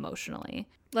other emotionally.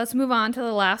 Let's move on to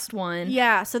the last one.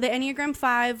 Yeah, so the Enneagram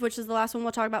 5, which is the last one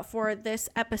we'll talk about for this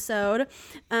episode.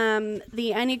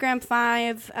 The Enneagram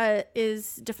 5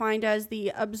 is defined as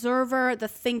the observer, the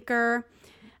thinker.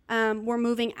 We're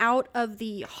moving out of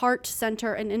the heart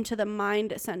center and into the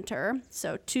mind center.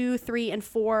 So 2, 3, and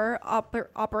 4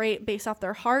 operate based off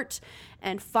their heart,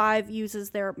 and 5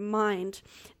 uses their mind.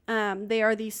 They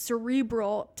are the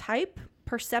cerebral type,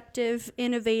 perceptive,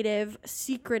 innovative,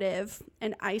 secretive,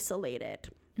 and isolated.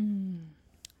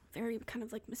 Very kind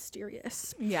of like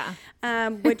mysterious, Yeah.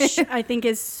 which I think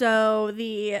is so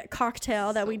the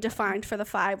cocktail that we defined for the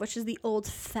 5, which is the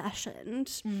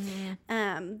old-fashioned.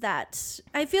 That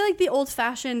I feel like the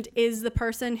old-fashioned is the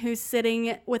person who's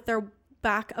sitting with their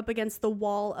back up against the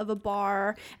wall of a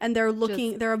bar, and they're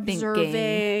looking, they're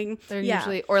observing. They're Yeah.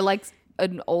 usually, or like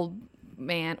an old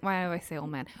man. Why do I say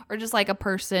old man? Or just like a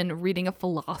person reading a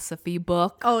philosophy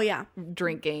book, Oh yeah,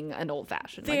 drinking an old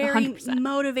fashioned, like very 100%.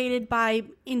 motivated by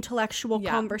intellectual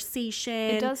Yeah. conversation.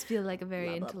 It does feel like a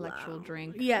very blah, blah, intellectual blah.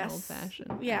 drink. Yes. Old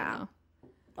fashioned. Yeah.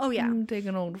 Oh yeah. Take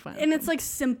an old fashioned. And it's like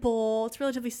simple. It's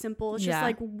relatively simple. It's just Yeah.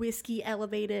 like whiskey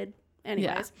elevated.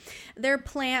 Anyways, their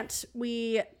plant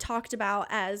we talked about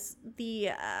as the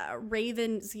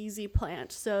Raven ZZ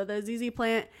plant. So the ZZ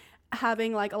plant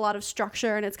having like a lot of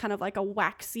structure, and it's kind of like a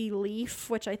waxy leaf,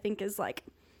 which I think is like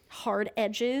hard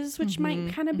edges, which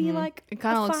might kind of be like it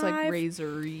kind of looks 5. like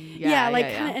razory. Yeah,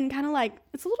 like kind of like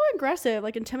it's a little aggressive,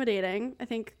 like intimidating. I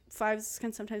think 5s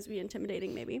can sometimes be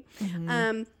intimidating, maybe.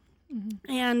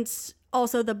 And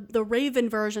also the Raven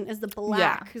version is the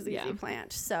black ZZ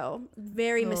plant, so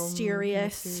very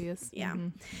mysterious. Yeah.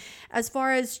 As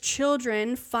far as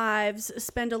children, 5s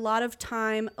spend a lot of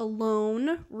time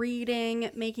alone,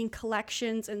 reading, making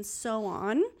collections, and so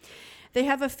on. They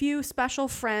have a few special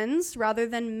friends rather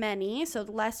than many, so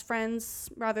less friends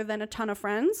rather than a ton of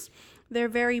friends. They're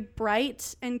very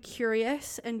bright and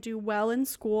curious and do well in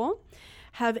school,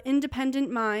 have independent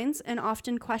minds, and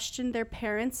often question their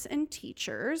parents and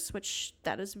teachers, which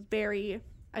that is very,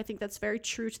 I think that's very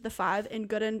true to the 5 in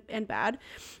good and bad.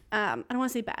 I don't want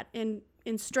to say bad,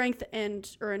 in strength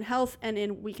or in health and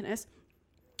in weakness.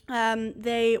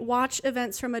 They watch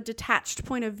events from a detached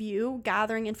point of view,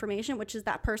 gathering information, which is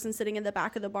that person sitting in the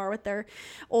back of the bar with their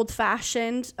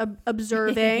old-fashioned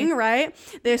observing, right?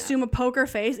 They assume a poker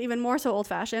face, even more so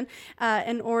old-fashioned,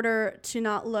 in order to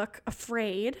not look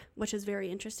afraid, which is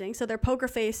very interesting. So their poker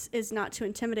face is not to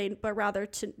intimidate, but rather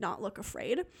to not look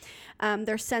afraid.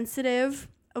 They're sensitive,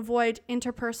 avoid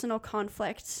interpersonal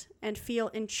conflict, and feel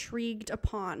intrigued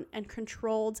upon and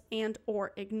controlled and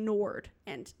or ignored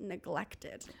and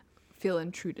neglected. Feel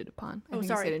intruded upon. I think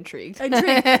sorry. I said intrigued.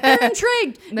 Intrigued. They're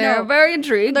intrigued. They're very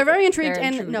intrigued. They're very intrigued They're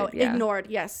and intruded, yeah. ignored.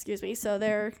 Yes, excuse me. So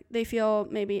they feel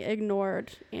maybe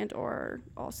ignored and or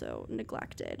also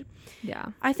neglected. Yeah.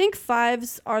 I think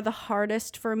 5s are the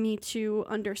hardest for me to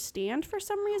understand for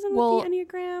some reason with the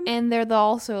Enneagram. And they're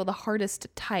also the hardest to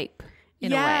type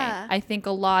in a Yeah. way. I think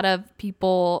a lot of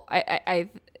people, I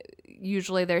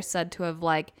usually they're said to have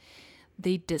like,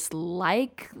 they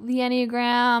dislike the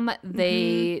Enneagram.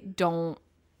 They don't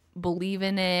believe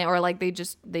in it, or like they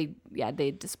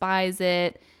despise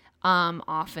it.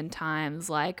 Oftentimes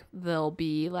like they'll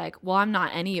be like, well, I'm not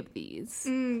any of these.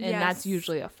 And yes. that's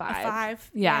usually a 5. A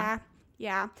 5. Yeah.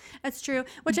 Yeah. That's true.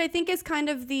 Which I think is kind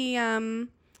of the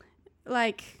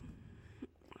like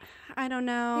I don't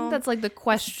know. I think that's like the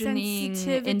questioning,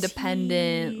 Sensitivity.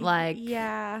 independent, like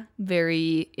Yeah.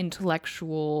 very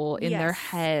intellectual in their Yes.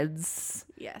 heads.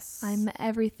 Yes. I'm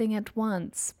everything at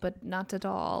once, but not at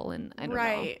all. And I don't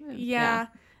right. know. Yeah.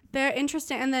 They're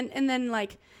interesting. And then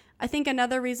like, I think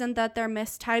another reason that they're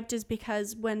mistyped is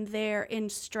because when they're in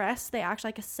stress, they act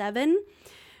like a 7,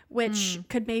 which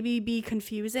could maybe be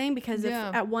confusing because if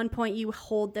at one point you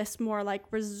hold this more like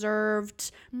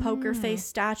reserved poker face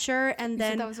stature and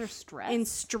then that was their stress? in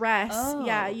stress, Oh, you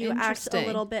act a interesting.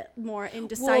 little bit more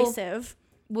indecisive.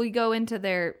 We go into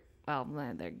their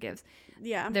gifts.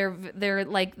 Yeah.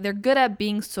 They're good at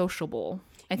being sociable.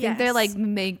 I think they're Yes. like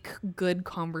make good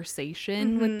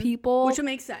conversation with people. Which would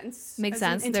make sense. Makes as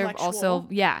an sense. They're also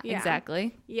intellectual.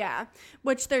 exactly. Yeah.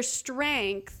 Which their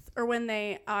strength, or when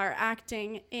they are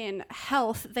acting in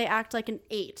health, they act like an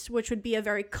 8, which would be a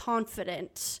very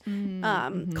confident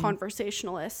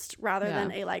conversationalist rather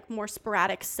than a like more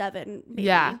sporadic 7. Maybe.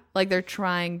 Yeah, like they're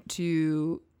trying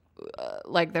to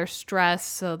like they're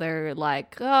stressed, so they're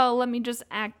like, oh, let me just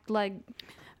act like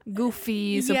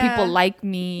goofy so people like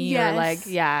me. Yes. Or like,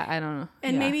 I don't know.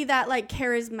 And maybe that like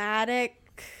charismatic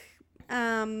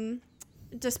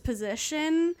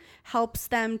disposition helps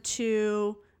them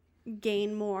to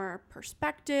gain more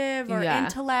perspective or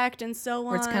intellect and so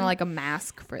on. Or it's kind of like a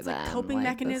mask for them. Like coping like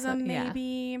mechanism,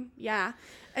 maybe. Yeah.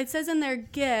 It says in their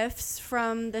gifts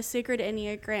from the Sacred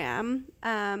Enneagram,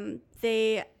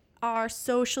 they are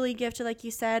socially gifted, like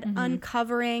you said,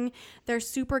 uncovering. They're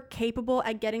super capable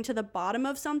at getting to the bottom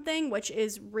of something, which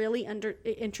is really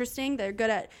interesting. They're good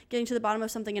at getting to the bottom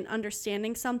of something and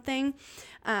understanding something,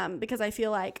 because I feel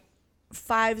like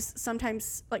 5s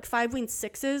sometimes, like 5-winged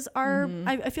 6s are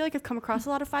I feel like I've come across a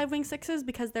lot of 5-winged 6s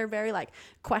because they're very like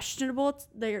questionable.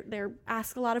 They're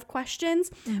ask a lot of questions,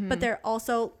 but they're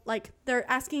also like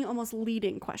they're asking almost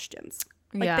leading questions.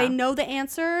 Like they know the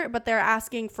answer, but they're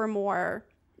asking for more.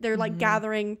 They're like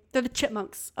gathering. They're the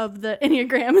chipmunks of the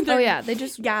Enneagram. They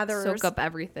just gatherers. soak up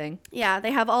everything. Yeah, they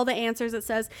have all the answers, it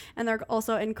says, and they're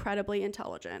also incredibly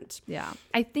intelligent. Yeah,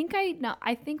 I think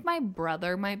my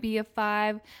brother might be a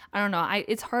 5. I don't know.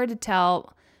 It's hard to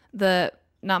tell.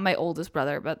 Not my oldest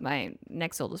brother, but my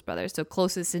next oldest brother, so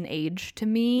closest in age to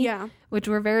me. Yeah, which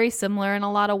were very similar in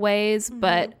a lot of ways,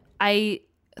 but I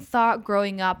thought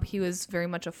growing up he was very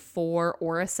much a 4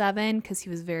 or a 7 because he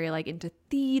was very like into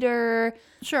theater,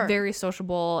 very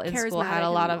sociable in school, had a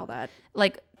lot of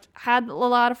had a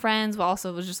lot of friends, but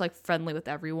also was just like friendly with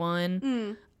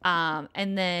everyone.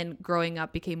 And then growing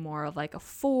up became more of like a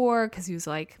 4 because he was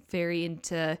like very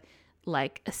into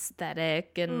like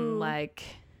aesthetic and like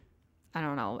I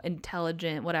don't know,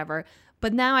 intelligent, whatever.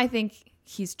 But now I think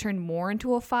he's turned more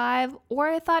into a 5, or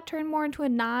I thought turned more into a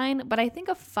 9, but I think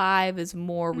a 5 is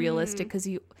more realistic because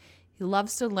he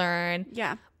loves to learn.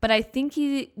 Yeah. But I think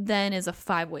he then is a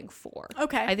 5-wing 4.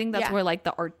 Okay. I think that's where like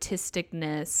the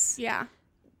artisticness yeah.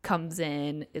 comes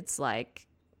in. It's like,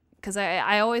 because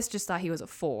I always just thought he was a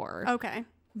 4. Okay.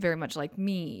 Very much like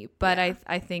me, but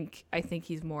I think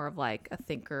he's more of like a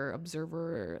thinker,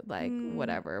 observer, like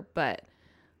whatever. But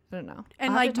I don't know.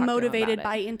 And like motivated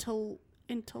by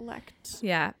intellect.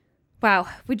 Yeah. Wow.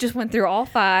 We just went through all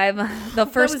 5. The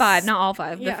first 5, not all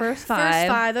 5. Yeah. The first 5. First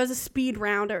 5. That was a speed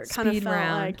round, or it kind of felt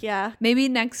like, yeah. Maybe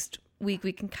next week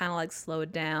we can kind of like slow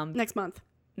it down. Next month.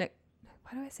 Why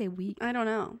do I say week? I don't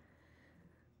know.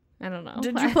 I don't know.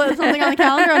 Did you put something on the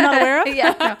calendar I'm not aware of?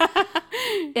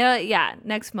 Yeah.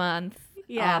 Next month.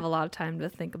 Yeah. I'll have a lot of time to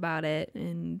think about it,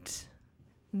 and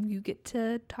you get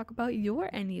to talk about your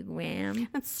Enneagram.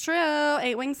 That's true.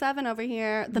 8-wing 7 over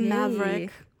here. The Yay.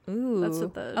 Maverick. Ooh. That's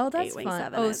what the that's 8-wing fun.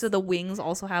 7 is. So the wings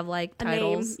also have like A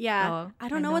titles. name. Yeah. Oh, I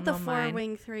don't know what the mine.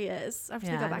 4-wing 3 is. I have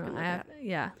to go back and look at it.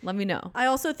 Yeah. Let me know. I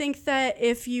also think that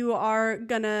if you are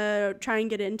gonna try and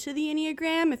get into the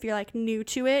Enneagram, if you're like new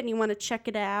to it and you want to check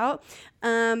it out,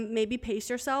 maybe pace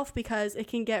yourself, because it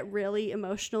can get really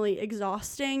emotionally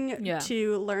exhausting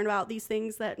to learn about these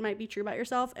things that might be true about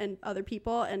yourself and other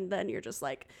people, and then you're just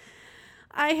like,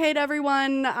 I hate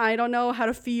everyone. I don't know how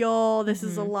to feel. This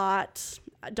is a lot.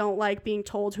 I don't like being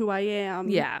told who I am.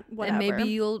 Yeah. Whatever. And maybe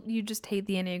you just hate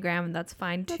the Enneagram, and that's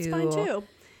fine too. That's fine too.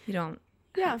 You don't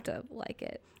have to like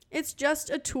it. It's just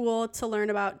a tool to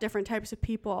learn about different types of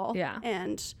people. Yeah.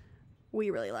 And we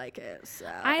really like it. So.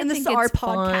 I think it's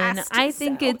fun. I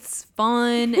think it's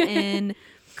fun and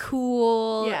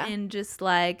cool and just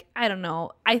like, I don't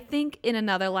know. I think in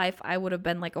another life I would have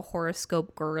been like a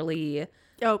horoscope girly.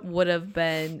 Would have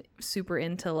been super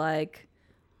into like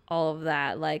all of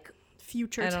that, like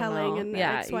future telling and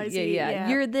XYZ. Yeah.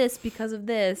 You're this because of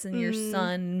this, and your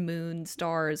sun, moon,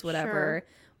 stars, whatever.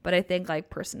 But I think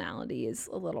like personality is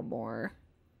a little more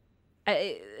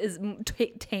is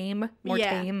tame, more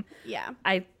tame. Yeah.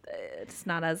 It's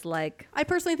not as like. I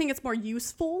personally think it's more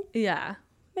useful. Yeah.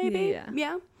 Maybe.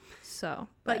 Yeah. So,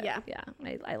 but yeah,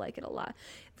 I like it a lot.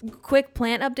 Quick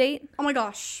plant update. Oh my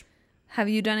gosh. Have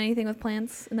you done anything with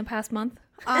plants in the past month?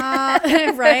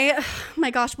 Right. Oh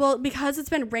my gosh. Well, because it's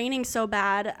been raining so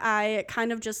bad, I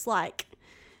kind of just like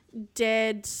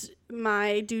did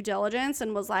my due diligence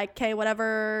and was like, okay,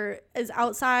 whatever is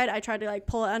outside, I tried to like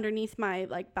pull it underneath my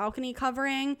like balcony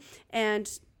covering and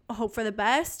hope for the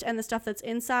best, and the stuff that's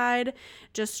inside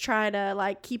just try to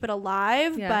like keep it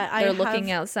alive. But they're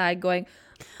looking outside going,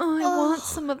 I want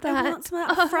some of that. I want some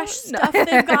of that fresh stuff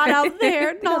they've got out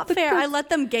there. Not fair. I let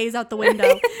them gaze out the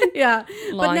window. Yeah.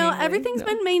 But no, everything's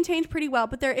been maintained pretty well.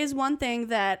 But there is one thing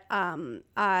that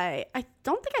I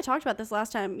don't think I talked about this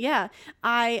last time. Yeah.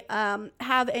 I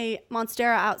have a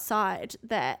Monstera outside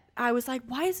that I was like,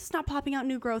 why is this not popping out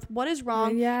new growth? What is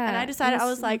wrong? Yeah. And I decided, I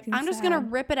was like, I'm just going to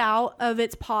rip it out of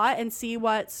its pot and see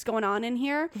what's going on in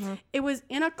here. Mm-hmm. It was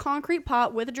in a concrete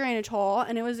pot with a drainage hole,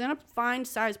 and it was in a fine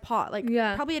sized pot, like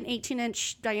probably an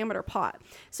 18-inch diameter pot.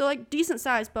 So like decent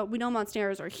size, but we know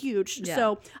Monsteras are huge. Yeah.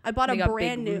 So I bought a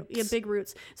brand new, big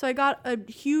roots. So I got a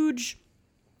huge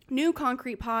new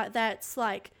concrete pot that's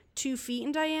like 2 feet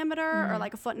in diameter or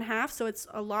like 1.5 feet, so it's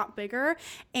a lot bigger.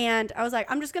 And I was like,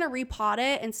 I'm just gonna repot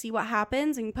it and see what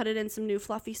happens and put it in some new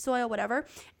fluffy soil, whatever.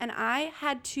 And I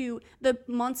had to, the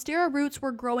Monstera roots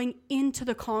were growing into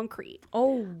the concrete.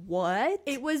 Oh, what?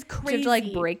 It was crazy. Did you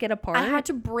like break it apart? I had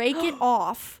to break it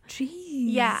off. Jeez.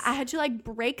 Yeah, I had to like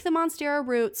break the Monstera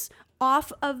roots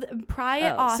off of, pry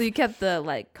it off. So you kept the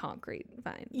like concrete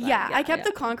fine. Yeah, I kept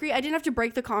the concrete. I didn't have to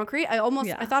break the concrete. I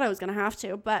thought I was gonna have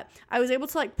to, but I was able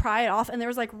to like pry it off, and there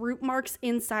was like root marks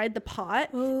inside the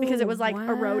pot because it was like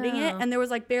eroding it, and there was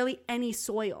like barely any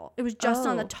soil. It was just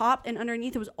on the top, and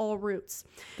underneath it was all roots.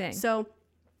 Dang. So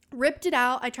ripped it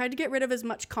out. I tried to get rid of as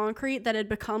much concrete that had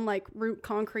become like root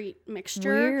concrete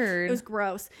mixture. Weird. It was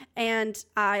gross. And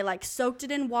I like soaked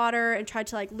it in water and tried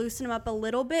to like loosen them up a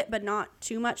little bit, but not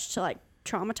too much to like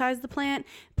traumatize the plant.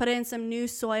 Put it in some new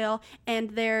soil,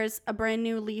 and there's a brand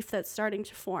new leaf that's starting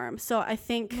to form. So I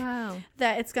think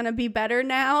that it's going to be better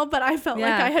now, but I felt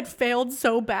like I had failed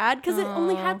so bad because it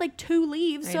only had like 2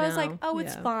 leaves. So I was like, oh,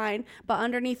 it's fine. But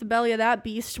underneath the belly of that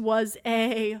beast was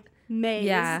a maze.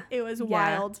 Yeah. It was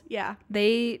wild. Yeah.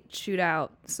 They shoot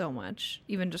out so much,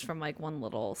 even just from like one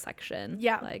little section.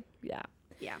 Yeah. Like, yeah.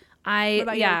 Yeah.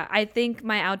 I think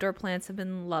my outdoor plants have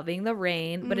been loving the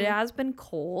rain, but it has been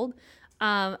cold.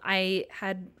 I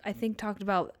think talked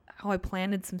about how I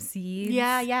planted some seeds.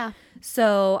 Yeah.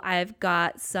 So I've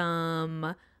got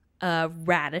some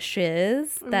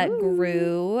radishes that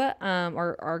grew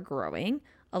or are growing.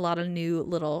 A lot of new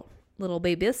little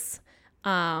babies.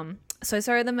 So I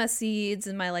started them as seeds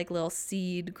in my like little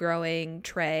seed growing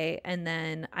tray, and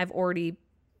then I've already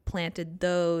planted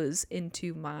those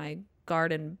into my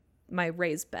garden, my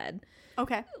raised bed.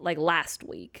 Okay. Like last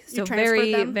week. You so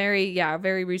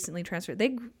very recently transferred.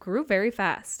 They grew very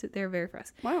fast. They're very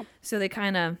fast. Wow. So they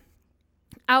kind of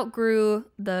outgrew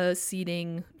the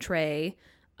seeding tray.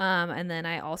 And then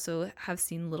I also have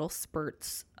seen little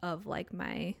spurts of like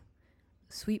my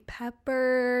sweet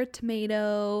pepper,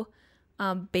 tomato,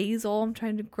 basil. I'm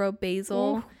trying to grow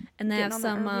basil. Ooh, and then I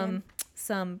have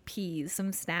some peas,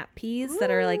 some snap peas that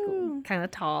are like kind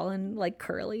of tall and like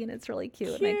curly, and it's really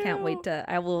cute. And I can't wait to,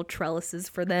 I have little trellises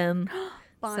for them.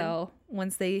 So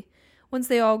once they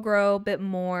all grow a bit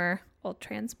more, I'll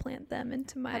transplant them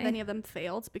into my Have any of them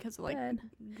failed because of like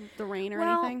the rain or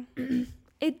anything?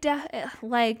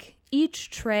 Like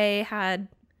each tray had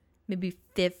maybe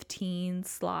 15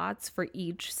 slots for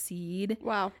each seed.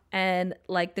 Wow. And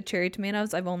like the cherry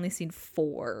tomatoes, I've only seen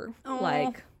 4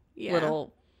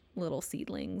 little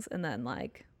seedlings, and then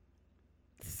like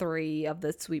 3 of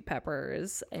the sweet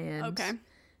peppers. And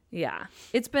yeah,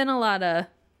 it's been a lot of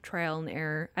trial and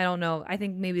error. I don't know. I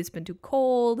think maybe it's been too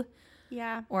cold.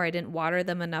 Yeah. Or I didn't water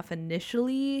them enough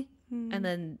initially. And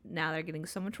then now they're getting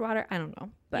so much water. I don't know.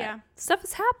 But stuff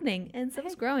is happening and stuff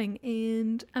is growing,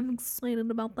 and I'm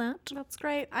excited about that. That's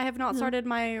great. I have not started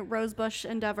my rose bush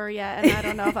endeavor yet, and I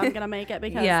don't know if I'm going to make it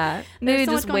because maybe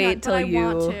so just wait till you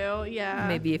want to. Yeah.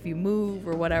 Maybe if you move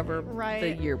or whatever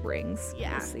the year brings.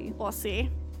 Yeah. We'll see.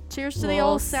 Cheers to the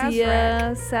old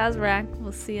Sazerac. Sazerac.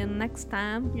 We'll see you next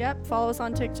time. Yep. Follow us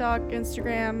on TikTok,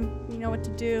 Instagram. You know what to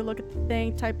do. Look at the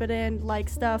thing, type it in, like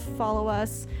stuff, follow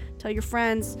us, tell your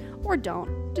friends, or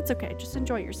don't. It's okay. Just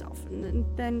enjoy yourself. And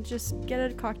then just get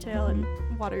a cocktail and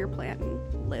water your plant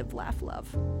and live, laugh,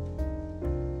 love.